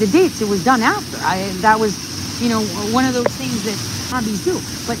because look at the dates. It was done after. That was, you know, one of those things that hobbies do.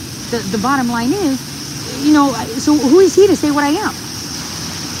 But the bottom line is, you know, so who is he to say what I am?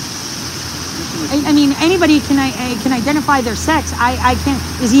 I mean, anybody can identify their sex. I can't.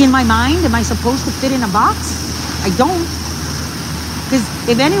 Is he in my mind? Am I supposed to fit in a box? I don't. Because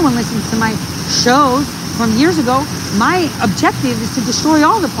if anyone listens to my shows from years ago, my objective is to destroy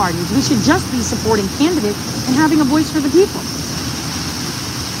all the parties. We should just be supporting candidates and having a voice for the people.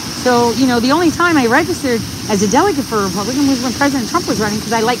 So, you know, the only time I registered as a delegate for a Republican was when President Trump was running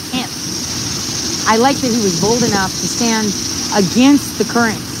because I liked him. I liked that he was bold enough to stand against the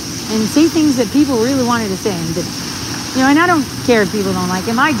current and say things that people really wanted to say and didn't. You know, and I don't care if people don't like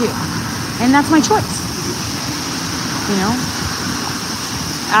him. I do. And that's my choice. You know?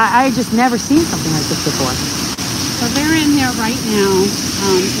 I just never seen something like this before. So they're in there right now,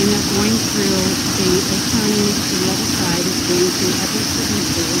 and they're going through, the attorney to the other side is going through every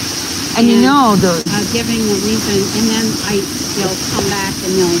signature. And you know those. Giving the reason, and then they'll come back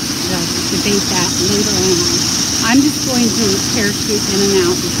and they'll debate that later on. I'm just going to parachute in and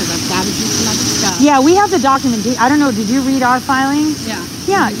out because I've got to do some other stuff. Yeah, we have the document. I don't know, did you read our filing? Yeah.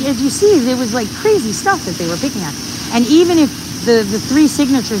 Yeah, as you see, there was like crazy stuff that they were picking at. And even if the 3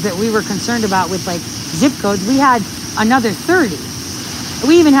 signatures that we were concerned about with like zip codes, we had another 30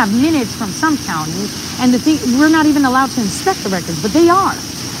 We even have minutes from some counties, and the thing, we're not even allowed to inspect the records, but they are.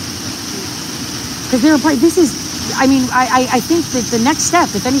 Because they're a part, this is, I mean, I think that the next step,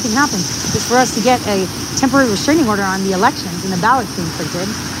 if anything happens, is for us to get a temporary restraining order on the elections and the ballots being printed,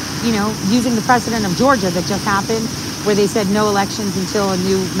 you know, using the precedent of Georgia that just happened, where they said no elections until a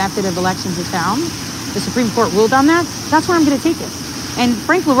new method of elections is found. The Supreme Court ruled on that. That's where I'm going to take it. And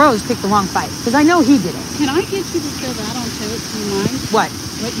Frank LaRose picked the wrong fight, because I know he did it. Can I get you to fill that on too? Do you mind? What?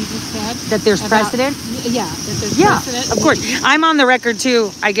 What you just said? That there's precedent? Yeah, that there's precedent. Yeah, of course. I'm on the record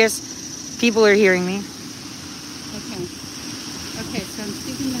too. I guess people are hearing me. Okay, so I'm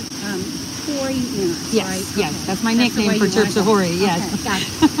speaking of Hori Innes, Yes, right? yes. Okay. That's my That's the nickname way for you Church of wanna Hori, go. yes.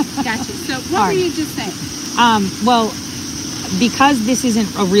 Okay, gotcha. So what were you just saying? Well, because this isn't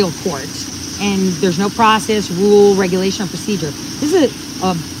a real court, and there's no process, rule, regulation, or procedure, this is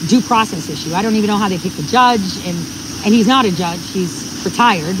a due process issue. I don't even know how they picked the judge, and he's not a judge. He's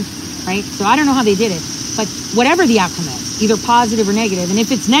retired, right? So I don't know how they did it. But whatever the outcome is, either positive or negative, and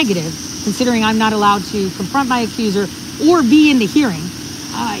if it's negative, considering I'm not allowed to confront my accuser or be in the hearing,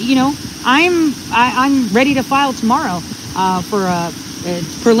 you know, I'm ready to file tomorrow for a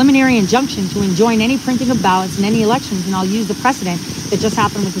preliminary injunction to enjoin any printing of ballots in any elections, and I'll use the precedent that just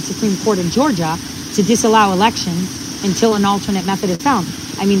happened with the Supreme Court in Georgia to disallow elections until an alternate method is found.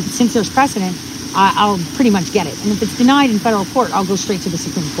 I mean, since there's precedent, I'll pretty much get it. And if it's denied in federal court, I'll go straight to the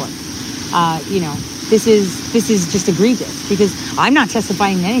Supreme Court. You know, this is just egregious, because I'm not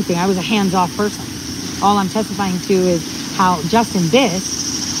testifying to anything. I was a hands-off person. All I'm testifying to is how Justin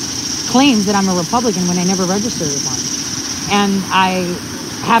Biss claims that I'm a Republican when I never registered as one. And I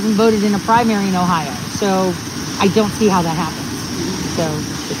haven't voted in a primary in Ohio, so I don't see how that happens. So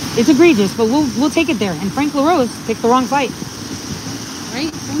it's egregious, but we'll take it there. And Frank LaRose picked the wrong fight.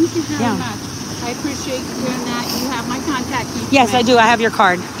 Great, thank you very much. I appreciate you doing that. You have my contact details. Yes, I do. I have your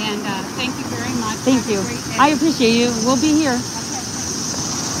card. And thank you very much. Thank you. I appreciate you. We'll be here.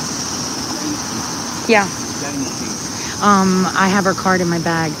 Yeah. I have her card in my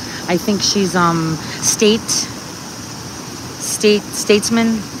bag. I think she's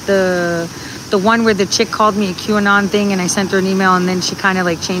statesman, the one where the chick called me a QAnon thing and I sent her an email and then she kind of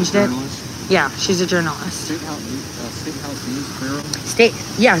like changed it. Yeah, she's a journalist. State House News Bureau?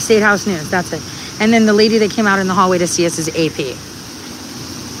 State House News, that's it. And then the lady that came out in the hallway to see us is AP.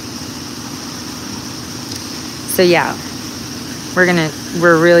 So yeah,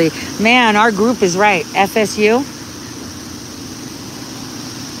 we're really, man, our group is right. FSU.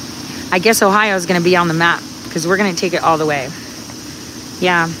 I guess Ohio is going to be on the map because we're going to take it all the way.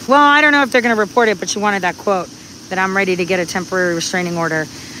 Yeah. Well, I don't know if they're going to report it, but she wanted that quote that I'm ready to get a temporary restraining order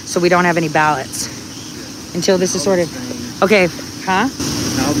so we don't have any ballots until this is sorted. Okay. Huh?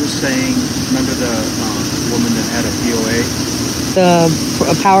 Now they're saying, remember the woman that had a POA?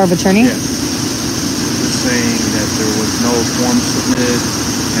 The power of attorney? Yeah. They're saying that there was no form submitted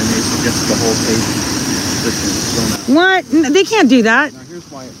and they suggested the whole page position. What? They can't do that. Now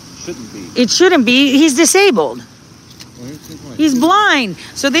here's why it shouldn't be. It shouldn't be. He's disabled. He's blind.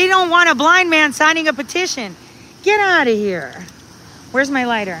 So they don't want a blind man signing a petition. Get out of here. Where's my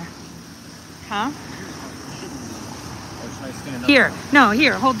lighter? Huh? Here. No,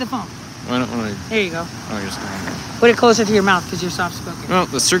 here. Hold the phone. I don't want to. There you go. Oh, you're just going to. Put it closer to your mouth because you're soft-spoken. Well,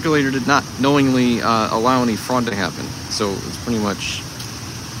 the circulator did not knowingly allow any fraud to happen. So it's pretty much.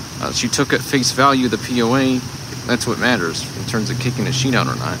 She took at face value the POA. That's what matters in terms of kicking a sheet out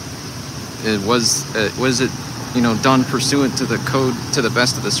or not. Was it done pursuant to the code to the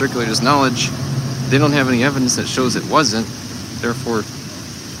best of the circulator's knowledge? They don't have any evidence that shows it wasn't. Therefore,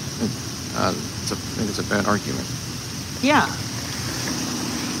 I think it's a bad argument. Yeah.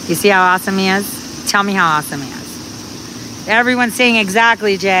 You see how awesome he is? Tell me how awesome he is. Everyone's saying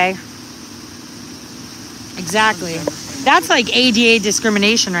exactly, Jay. Exactly. That's like ADA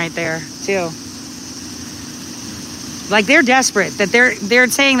discrimination right there, too. Like they're desperate that they're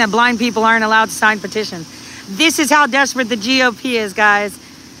saying that blind people aren't allowed to sign petitions. This is how desperate the GOP is, guys.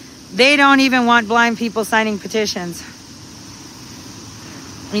 They don't even want blind people signing petitions.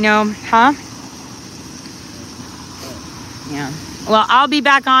 Huh? Yeah. Well, I'll be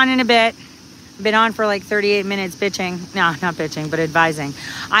back on in a bit. I've been on for like 38 minutes bitching. No, not bitching, but advising.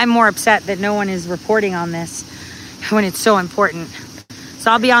 I'm more upset that no one is reporting on this when it's so important.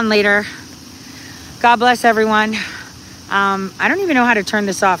 So I'll be on later. God bless everyone. I don't even know how to turn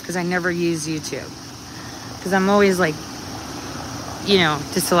this off because I never use YouTube. Because I'm always like,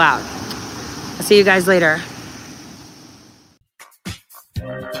 disallowed. I'll see you guys later.